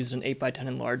used an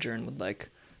 8x10 enlarger and would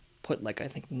put I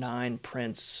think 9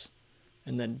 prints,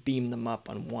 and then beam them up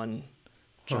on one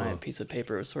giant piece of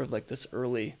paper. It was sort of like this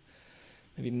early,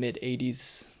 maybe mid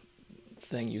 '80s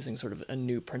thing using sort of a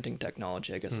new printing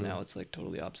technology. I guess now it's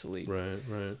totally obsolete. Right.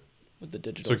 With the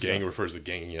digital So stuff. gang refers to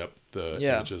ganging up the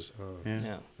images. Oh.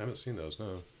 Yeah. I haven't seen those,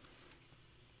 no.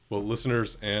 Well,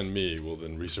 listeners and me will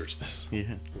then research this.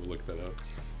 Yeah. We'll look that up.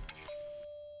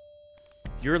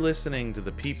 You're listening to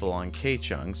The People on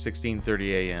K-Chung,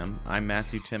 1630 AM. I'm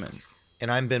Matthew Timmons.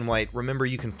 And I'm Ben White. Remember,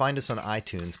 you can find us on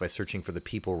iTunes by searching for The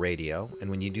People Radio.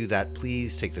 And when you do that,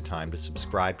 please take the time to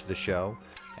subscribe to the show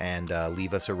and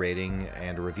leave us a rating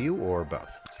and a review, or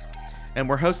both. And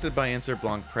we're hosted by Insert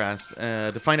Blanc Press.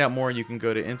 To find out more, you can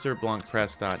go to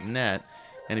insertblancpress.net.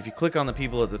 And if you click on The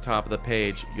People at the top of the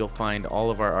page, you'll find all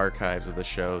of our archives of the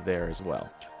show there as well.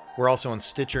 We're also on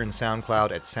Stitcher and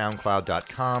SoundCloud at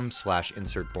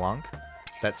soundcloud.com/insertblanc.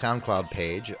 That SoundCloud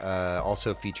page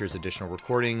also features additional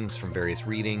recordings from various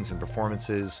readings and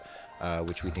performances,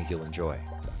 which we think you'll enjoy.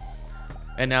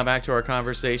 And now back to our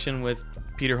conversation with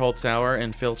Peter Holzhauer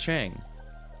and Phil Chang.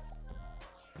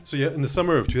 So in the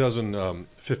summer of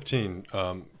 2015,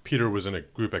 Peter was in a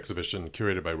group exhibition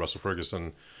curated by Russell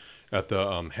Ferguson at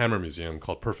the Hammer Museum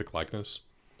called Perfect Likeness.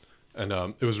 And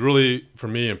it was really, for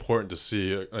me, important to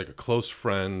see a close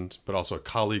friend, but also a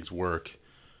colleague's work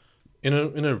in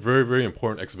a very, very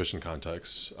important exhibition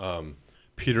context.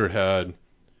 Peter had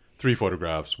 3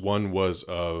 photographs. One was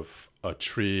of a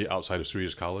tree outside of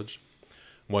Swedish College.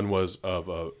 One was of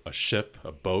a ship,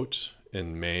 a boat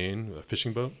in Maine, a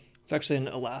fishing boat. It's actually in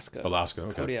Alaska. Alaska,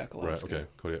 okay. Kodiak, Alaska. Right, okay,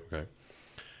 Kodiak, okay.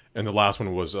 And the last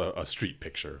one was a street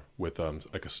picture with a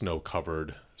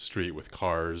snow-covered street with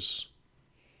cars.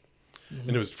 Mm-hmm.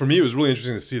 And for me, it was really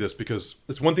interesting to see this because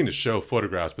it's one thing to show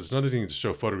photographs, but it's another thing to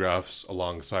show photographs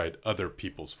alongside other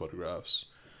people's photographs.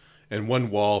 And one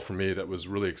wall for me that was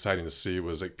really exciting to see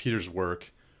was Peter's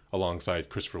work alongside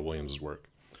Christopher Williams' work.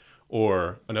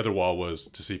 Or another wall was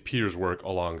to see Peter's work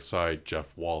alongside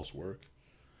Jeff Wall's work.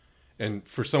 And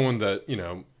for someone that,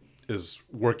 is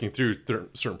working through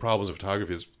certain problems of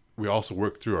photography, we also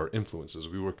work through our influences.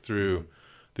 We work through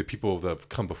the people that have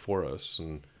come before us.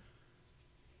 And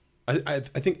I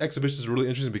think exhibitions is really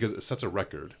interesting because it sets a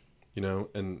record,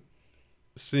 and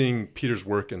seeing Peter's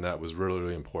work in that was really,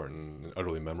 really important and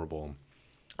utterly memorable.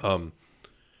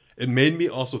 It made me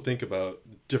also think about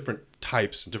different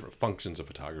types and different functions of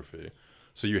photography.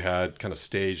 So you had kind of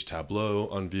stage tableau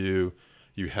on view.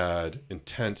 You had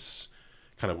intense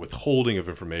kind of withholding of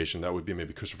information. That would be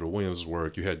maybe Christopher Williams'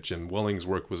 work. You had Jim Welling's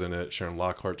work was in it. Sharon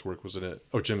Lockhart's work was in it.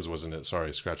 Oh, Jim's was in it.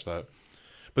 Sorry, scratch that.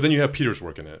 But then you have Peter's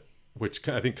work in it, which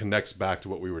I think connects back to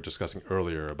what we were discussing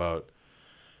earlier about,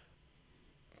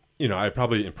 I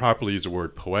probably improperly use the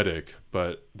word poetic,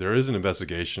 but there is an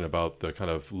investigation about the kind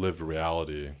of lived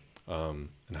reality and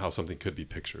how something could be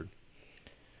pictured.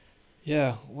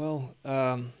 Yeah, well,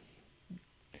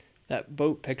 that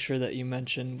boat picture that you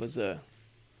mentioned was a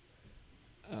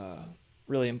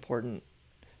really important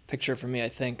picture for me. I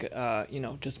think,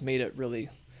 just made it really,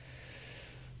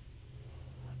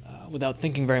 without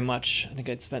thinking very much. I think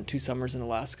I'd spent 2 summers in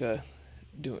Alaska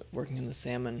working in the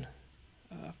salmon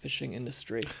fishing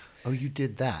industry. Oh, you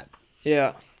did that?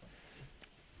 Yeah.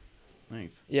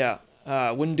 Nice. Yeah.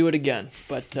 Wouldn't do it again,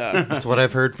 but that's what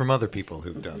I've heard from other people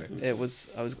who've done it.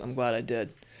 I'm glad I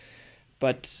did.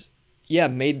 But yeah,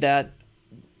 made that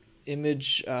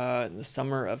image in the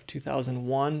summer of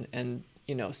 2001 and,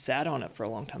 sat on it for a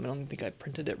long time. I don't think I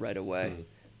printed it right away.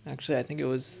 Actually, I think it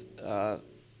was a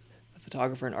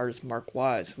photographer and artist, Mark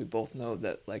Wise. We both know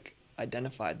that,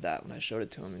 identified that when I showed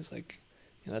it to him. He was like,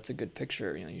 that's a good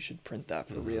picture. You should print that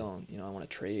for real. And, I want to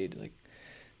trade.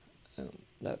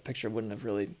 That picture wouldn't have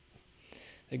really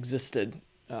existed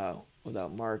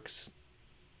without Mark's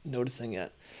noticing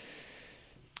it.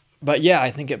 But yeah, I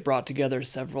think it brought together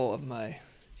several of my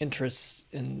interest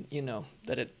in,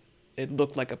 that it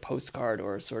looked like a postcard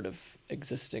or a sort of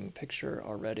existing picture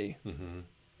already,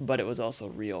 but it was also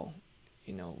real.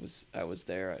 I was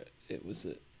there. It was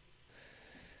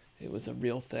a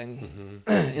real thing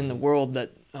in the world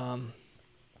that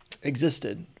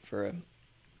existed for a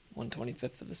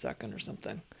 1/25th of a second or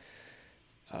something.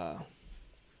 And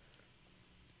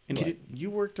you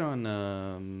worked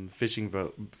on fishing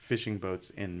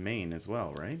boats in Maine as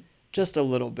well, right? Just a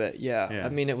little bit, yeah. I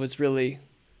mean, it was really,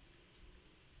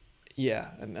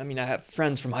 I mean, I have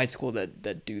friends from high school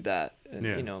that do that,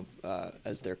 and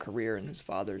as their career, and whose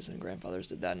fathers and grandfathers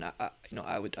did that, and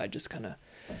I just kind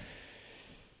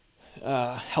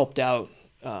of helped out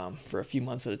for a few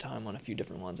months at a time on a few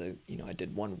different ones. I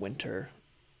did one winter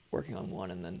working on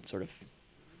one, and then sort of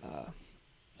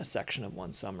a section of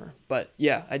one summer. But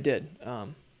yeah, I did,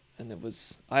 and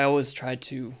I always tried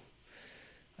to.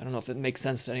 I don't know if it makes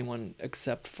sense to anyone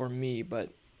except for me, but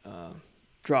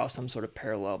draw some sort of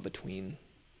parallel between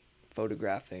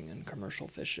photographing and commercial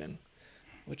fishing,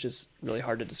 which is really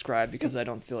hard to describe because I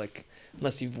don't feel like,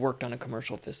 unless you've worked on a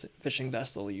commercial fishing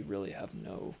vessel, you really have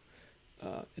no.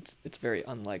 It's very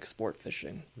unlike sport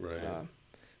fishing. Right.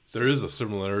 There is a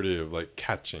similarity of like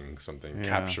catching something,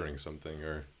 capturing something,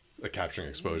 or capturing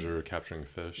exposure, or capturing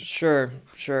fish. Sure.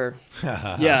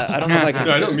 Yeah, I don't know if I can.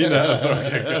 No, I don't mean that. I'm sorry. I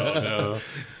can't go. No.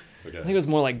 Okay. I think it was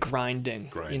more like grinding.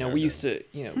 Grinding, we okay. used to,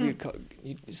 we'd call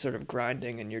you sort of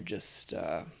grinding, and you're just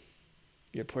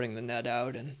you're putting the net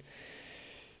out, and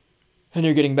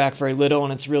you're getting back very little,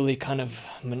 and it's really kind of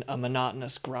a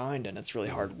monotonous grind, and it's really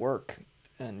hard work,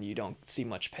 and you don't see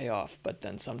much payoff. But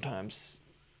then sometimes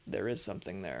there is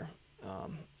something there,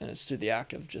 and it's through the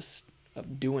act of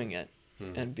doing it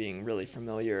and being really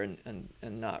familiar and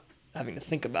not having to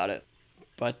think about it.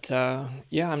 But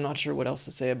I'm not sure what else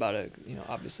to say about it.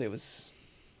 Obviously I was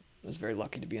very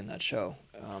lucky to be in that show.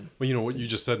 Well, what you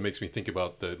just said makes me think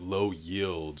about the low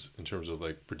yield in terms of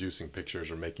like producing pictures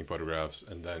or making photographs,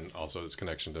 and then also its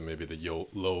connection to maybe the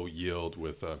low yield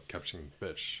with capturing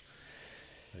fish.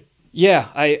 Yeah,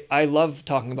 I love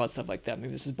talking about stuff like that.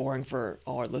 Maybe this is boring for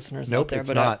all our listeners out there, it's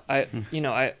but not.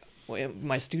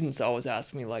 my students always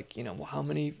ask me like, well, how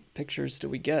many pictures do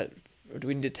we get, or do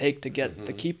we need to take to get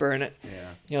the keeper? And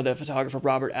the photographer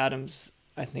Robert Adams,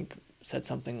 I think, said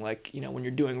something like, when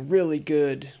you're doing really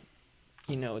good,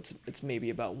 it's maybe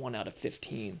about 1 out of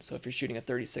 15. So if you're shooting a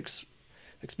 36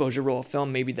 exposure roll of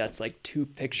film, maybe that's like 2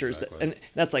 pictures, and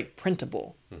that's like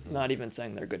printable. Not even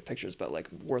saying they're good pictures, but like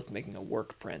worth making a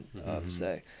work print of,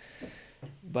 say.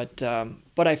 But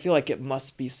I feel like it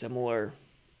must be similar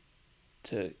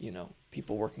to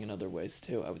people working in other ways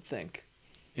too, I would think.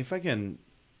 If I can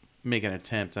make an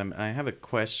attempt, I have a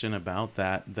question about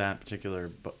that particular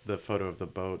the photo of the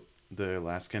boat, the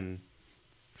Alaskan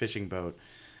fishing boat,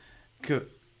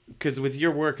 because with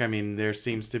your work, I mean, there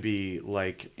seems to be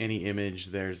like any image,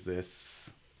 there's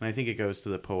this, and I think it goes to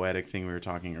the poetic thing we were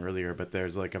talking earlier, but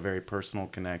there's like a very personal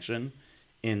connection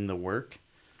in the work,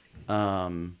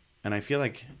 and I feel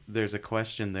like there's a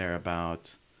question there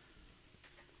about,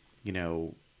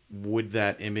 would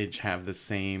that image have the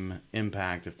same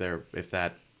impact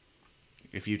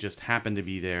if you just happen to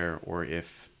be there, or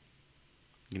if,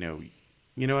 you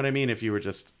know what I mean? If you were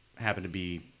just happened to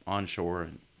be on shore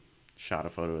and shot a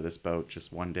photo of this boat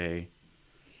just one day,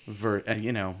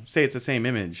 say it's the same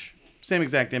image, same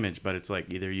exact image, but it's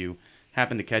like either you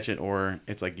happen to catch it, or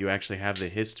it's like you actually have the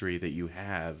history that you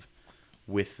have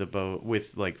with the boat,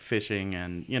 with like fishing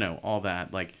and, all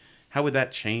that. Like, how would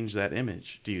that change that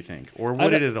image, do you think? Or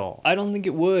would it at all? I don't think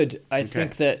it would. I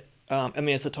think that,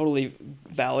 it's a totally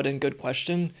valid and good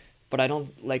question, but I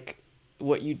don't like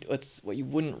what you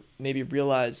wouldn't maybe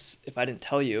realize if I didn't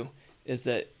tell you is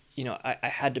that, I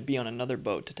had to be on another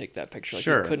boat to take that picture. Like,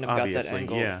 sure, you couldn't have got that obviously,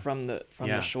 angle from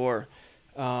the shore.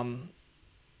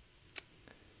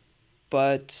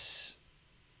 But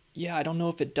yeah, I don't know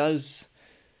if it does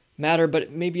matter,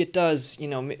 but maybe it does.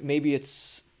 Maybe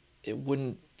it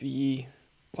wouldn't be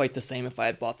quite the same if I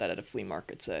had bought that at a flea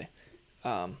market, say.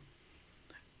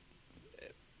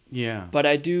 Yeah. But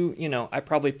I do, I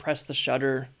probably pressed the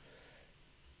shutter.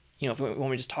 When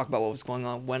we just talk about what was going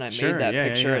on when I made that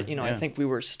picture, I think we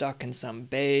were stuck in some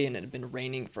bay, and it had been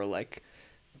raining for like,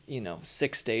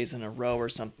 6 days in a row or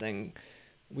something.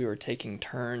 We were taking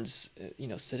turns,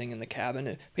 sitting in the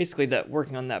cabin. Basically, that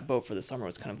working on that boat for the summer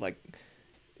was kind of like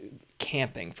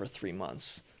camping for 3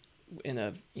 months in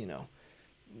a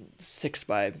 6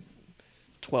 by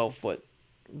 12 foot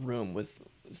room with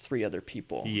 3 other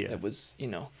people. Yeah. It was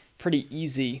pretty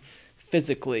easy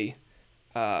physically,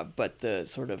 but the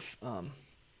sort of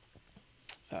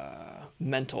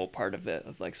mental part of it,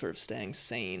 of like sort of staying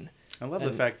sane, I love the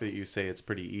And- fact that you say it's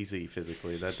pretty easy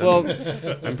physically. That Well,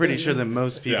 doesn't. I'm pretty sure that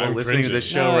most people I'm listening to cringing. this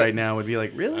show No, right now would be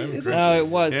like, "Really? I'm Is it?" cringing. no, it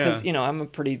was because Yeah. I'm a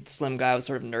pretty slim guy. I was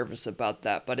sort of nervous about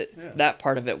that, but that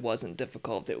part of it wasn't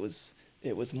difficult. It was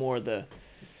more the,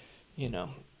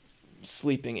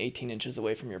 sleeping 18 inches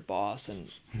away from your boss and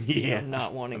Yeah.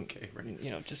 not wanting, Okay,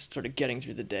 right. just sort of getting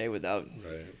through the day without.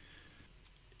 Right.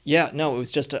 Yeah, no, it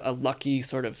was just a lucky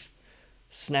sort of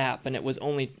snap, and it was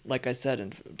only, like I said,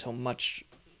 until much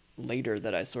later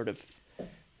that I sort of,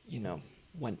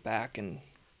 went back and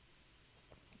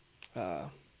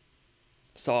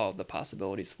saw the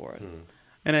possibilities for it.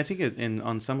 And I think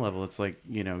on some level, it's like,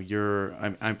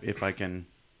 if I can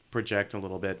project a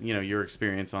little bit, your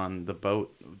experience on the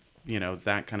boat,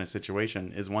 that kind of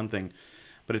situation is one thing.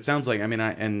 But it sounds like,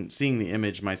 and seeing the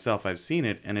image myself, I've seen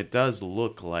it, and it does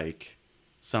look like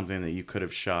something that you could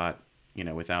have shot,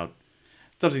 without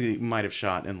something that you might have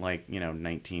shot in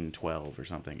 1912 or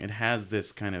something. It has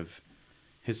this kind of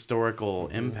historical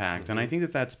impact. And I think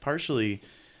that that's partially,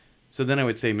 so then I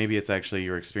would say maybe it's actually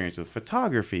your experience with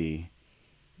photography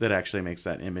that actually makes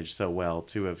that image so well,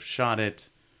 to have shot it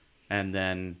and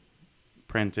then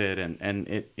print it, and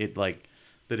it like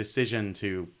the decision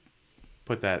to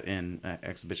put that in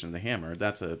Exhibition of the Hammer.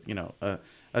 That's a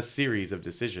series of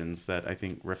decisions that I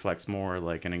think reflects more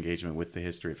like an engagement with the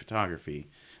history of photography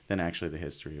than actually the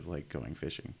history of going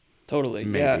fishing. Totally.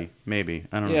 Maybe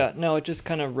I don't know. Yeah, no, it just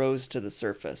kind of rose to the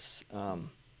surface. I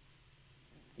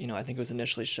think it was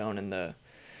initially shown in the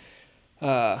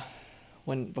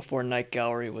before Night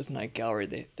Gallery was Night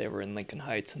Gallery. They were in Lincoln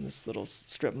Heights in this little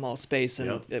strip mall space,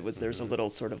 and Yep. there's a little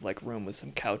sort of like room with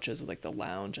some couches, like the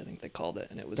lounge, I think they called it,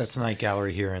 and it was That's Night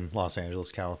Gallery here in Los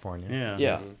Angeles, California.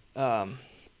 Yeah. yeah.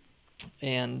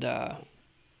 And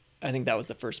I think that was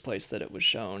the first place that it was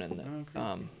shown, and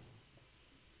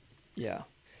yeah,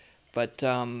 but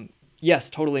yes,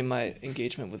 totally my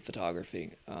engagement with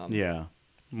photography. Yeah.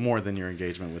 More than your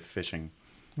engagement with fishing.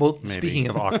 Well, Maybe. speaking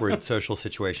of awkward social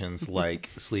situations like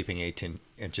sleeping 18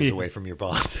 inches away from your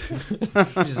boss,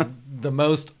 which is the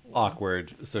most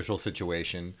awkward social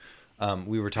situation,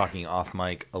 we were talking off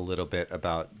mic a little bit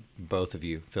about both of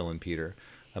you, Phil and Peter,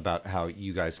 about how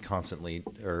you guys constantly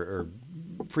or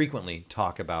frequently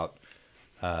talk about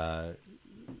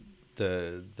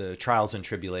the trials and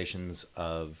tribulations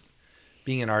of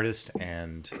being an artist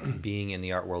and being in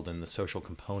the art world and the social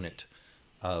component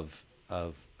of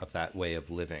that way of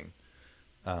living.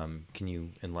 Can you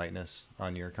enlighten us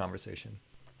on your conversation?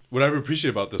 What I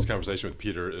appreciate about this conversation with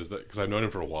Peter is that, because I've known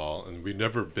him for a while, and we've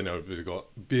never been able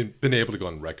to go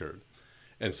on record,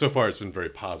 and so far it's been very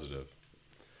positive.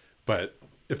 But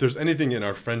if there's anything in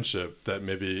our friendship that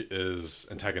maybe is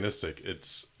antagonistic,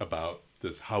 it's about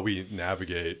how we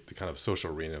navigate the kind of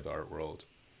social arena of the art world.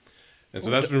 And so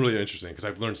that's been really interesting, because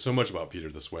I've learned so much about Peter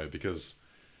this way, because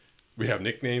we have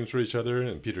nicknames for each other,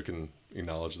 and Peter can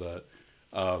acknowledge that.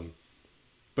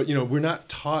 But, we're not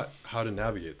taught how to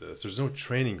navigate this. There's no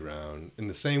training ground in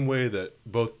the same way that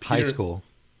both Peter... High school.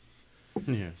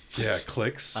 Yeah,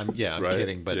 cliques. I'm right?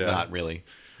 kidding, but Yeah. not really.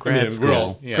 Grad we're all-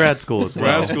 school. yeah. Grad school as well.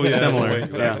 Grad school, yeah, Similar.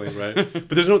 exactly, right? But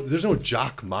there's no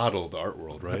jock model of the art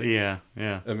world, right? Yeah.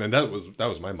 I mean, that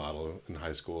was my model in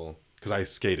high school, because I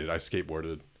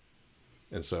skateboarded,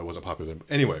 and so it wasn't popular.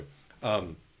 Anyway,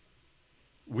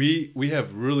 we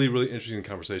have really, really interesting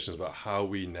conversations about how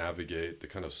we navigate the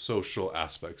kind of social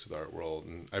aspects of the art world,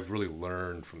 and I've really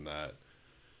learned from that.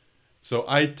 So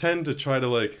I tend to try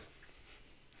to,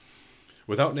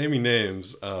 without naming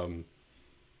names,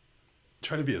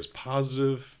 try to be as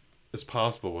positive as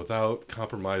possible without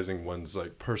compromising one's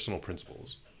personal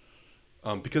principles,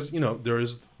 because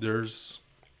There's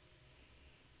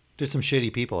some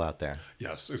shitty people out there.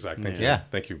 yes, exactly. Thank you. Yeah.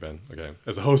 Thank you, Ben. Okay,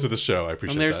 as a host of the show, I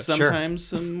appreciate And there's that. sometimes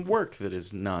some work that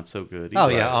is not so good. Oh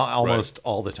either. yeah, almost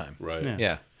all the time. Right.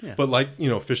 Yeah. Yeah.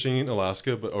 But fishing in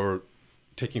Alaska, or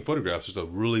taking photographs, there's a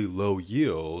really low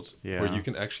yield where Yeah. you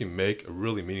can actually make a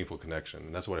really meaningful connection,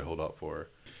 and that's what I hold out for.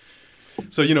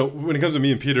 So when it comes to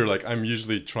me and Peter, I'm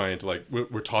usually trying to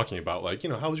we're talking about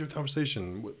how was your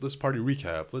conversation? Let's party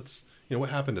recap. Let's what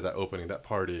happened to that opening, that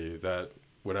party, that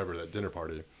whatever, that dinner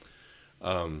party.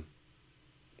 So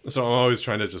I'm always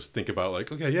trying to just think about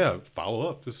okay, yeah, follow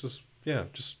up. This is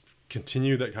just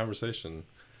continue that conversation.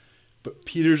 But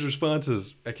Peter's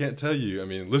responses, I can't tell you. I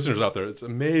mean, listeners out there, it's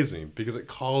amazing, because it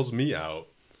calls me out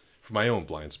for my own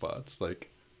blind spots.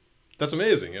 That's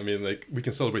amazing. I mean, we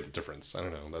can celebrate the difference. I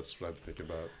don't know. That's what I'm thinking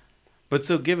about. But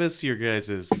so give us your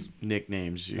guys'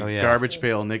 nicknames. Oh, yeah. Garbage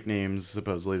pail nicknames,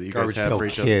 supposedly, that you Garbage guys have pail for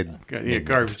each kid other. Yeah,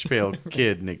 garbage pail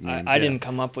kid nicknames. I didn't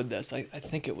come up with this. I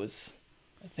think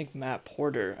Matt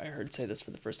Porter, I heard say this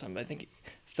for the first time, but I think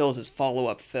Phil's his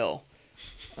follow-up Phil.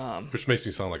 Which makes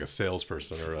me sound like a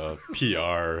salesperson or a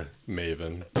PR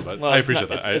maven, but Well, I appreciate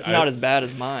not, that. It's not as bad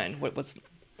as mine. What's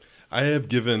I've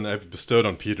bestowed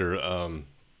on Peter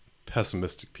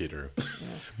pessimistic Peter. Yeah.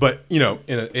 But, in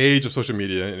an age of social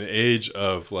media, in an age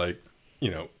of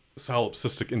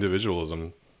solipsistic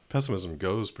individualism, pessimism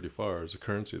goes pretty far. There's a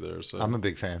currency there. So I'm a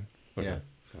big fan. Okay. Yeah.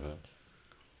 Okay.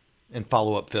 And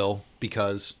follow up, Phil,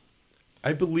 because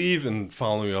I believe in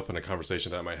following up in a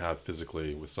conversation that I might have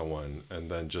physically with someone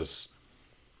and then just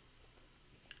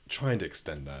trying to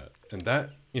extend that. And that,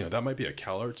 that might be a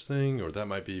CalArts thing, or that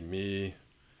might be me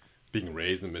being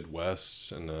raised in the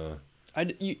Midwest. And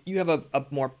you have a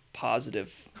more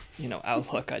positive,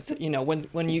 outlook. I'd say,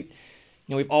 when you,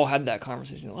 we've all had that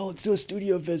conversation. Oh, let's do a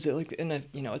studio visit. Like, and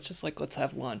it's just like, let's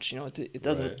have lunch. It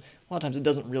doesn't. Right. A lot of times, it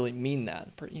doesn't really mean that.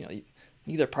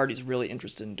 Neither party's really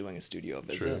interested in doing a studio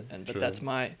visit, but that's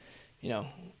my,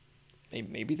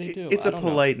 maybe they do. It's a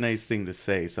polite, nice thing to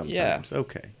say sometimes. Yeah.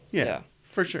 Okay. Yeah.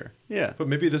 For sure. Yeah. But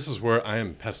maybe this is where I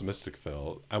am pessimistic,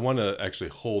 Phil. I want to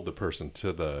actually hold the person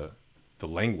to the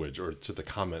language or to the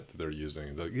comment that they're using.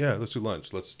 It's like, yeah, let's do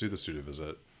lunch. Let's do the studio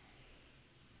visit.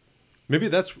 Maybe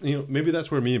that's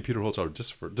where me and Peter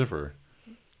Holzhauer differ.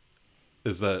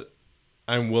 Is that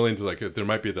I'm willing to there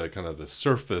might be the kind of the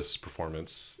surface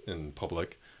performance in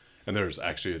public, and there's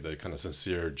actually the kind of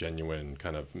sincere, genuine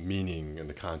kind of meaning in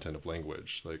the content of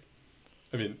language.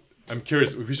 I'm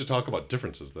curious. We should talk about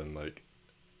differences then.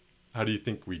 How do you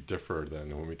think we differ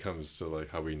then when it comes to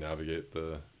how we navigate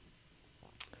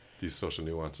these social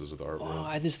nuances of the art world?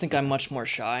 I just think I'm much more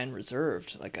shy and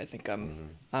reserved. I think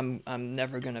I'm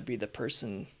never gonna be the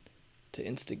person to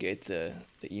instigate the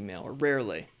email, or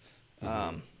rarely.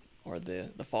 Or the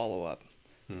follow-up,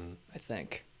 I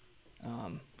think.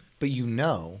 But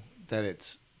that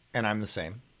it's, and I'm the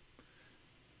same,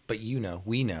 but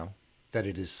we know that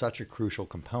it is such a crucial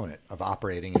component of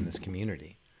operating in this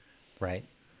community, right?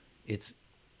 It's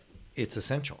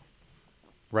essential,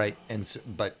 right?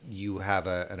 But you have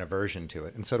an aversion to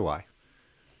it, and so do I.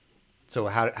 So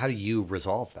how do you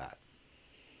resolve that?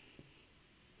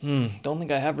 Don't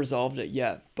think I have resolved it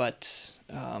yet, but...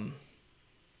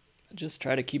 just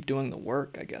try to keep doing the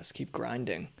work, I guess, keep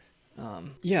grinding.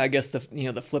 I guess the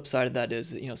flip side of that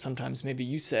is, sometimes maybe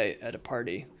you say at a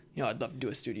party, I'd love to do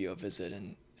a studio visit,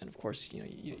 and of course,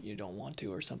 you don't want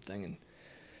to or something,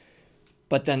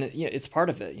 but then it's part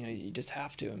of it, you just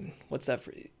have to. And what's that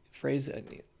phrase that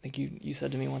I think you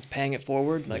said to me once, paying it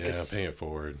forward? Paying it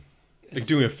forward. Like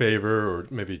doing a favor, or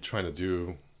maybe trying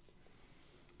to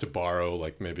borrow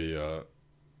maybe a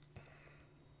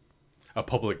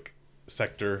public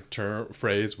sector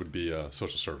phrase would be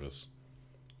social service,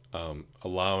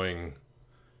 allowing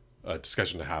a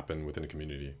discussion to happen within a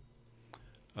community.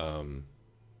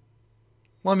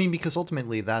 Because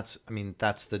ultimately that's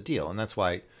the deal, and that's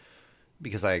why,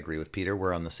 because I agree with Peter,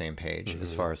 we're on the same page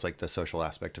as far as the social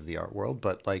aspect of the art world.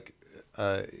 But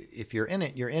if you're in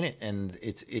it, you're in it, and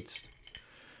it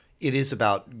is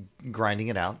about grinding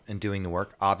it out and doing the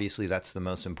work. Obviously, that's the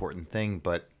most important thing,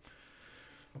 but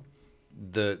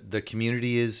the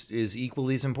community is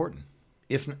equally as important,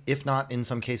 if not in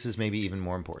some cases maybe even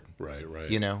more important. Right.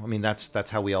 That's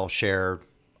how we all share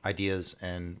ideas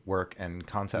and work and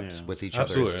concepts with each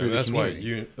other. Absolutely. Through the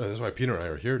community. That's why Peter and I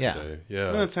are here today. Yeah.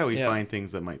 Well, that's how we find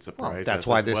things that might surprise that's us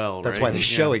why as well, that's right? why this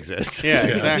show exists. Yeah,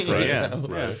 exactly. Right. Yeah.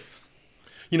 Right.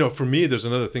 For me, there's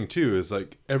another thing too, is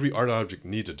every art object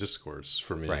needs a discourse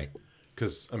for me. Right.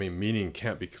 Because meaning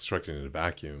can't be constructed in a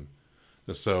vacuum.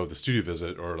 And so the studio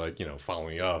visit, or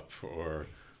following up or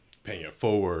paying it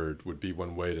forward, would be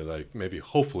one way to maybe,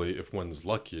 hopefully, if one's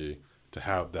lucky, to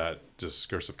have that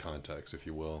discursive context, if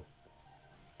you will.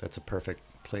 That's a perfect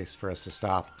place for us to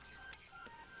stop.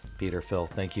 Peter, Phil,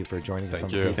 thank you for joining us on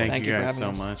Thank you. The People. Thank you guys so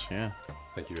us. much. Yeah.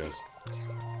 Thank you, guys.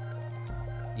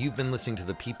 You've been listening to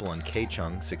The People on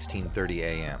K-Chung 1630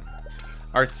 AM.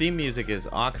 Our theme music is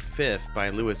Ock Fifth by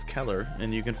Lewis Keller,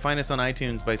 and you can find us on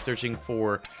iTunes by searching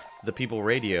for The People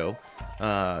Radio.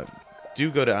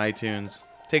 Do go to iTunes.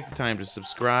 Take the time to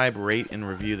subscribe, rate, and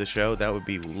review the show. That would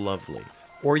be lovely.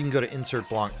 Or you can go to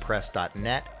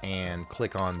insertblancpress.net and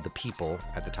click on The People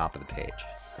at the top of the page.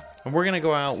 And we're going to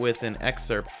go out with an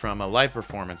excerpt from a live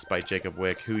performance by Jacob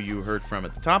Wick, who you heard from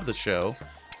at the top of the show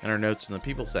in our Notes from the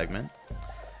People segment.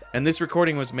 And this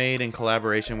recording was made in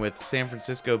collaboration with San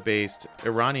Francisco-based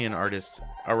Iranian artist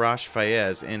Arash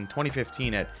Fayez in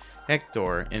 2015 at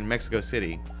Héctor in Mexico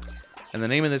City. And the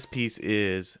name of this piece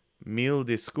is Mil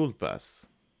Disculpas.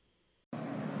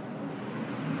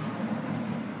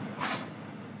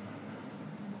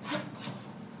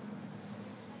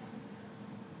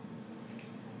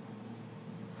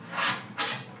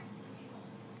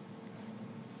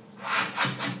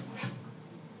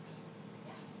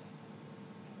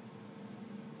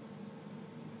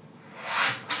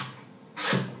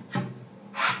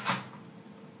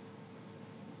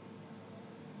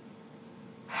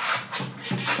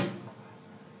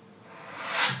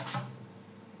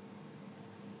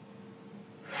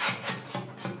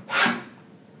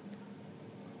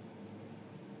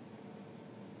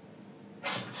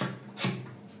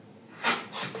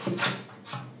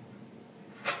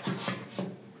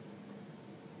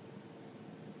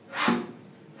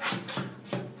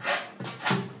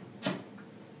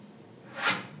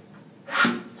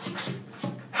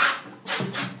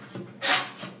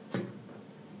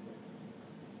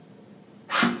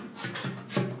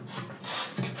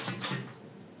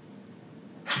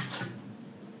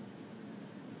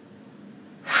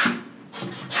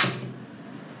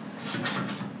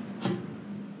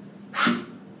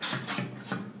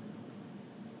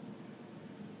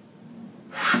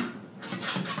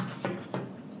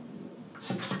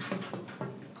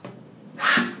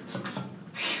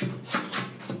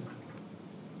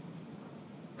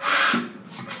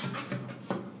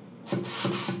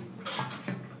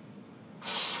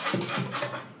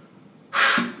 you.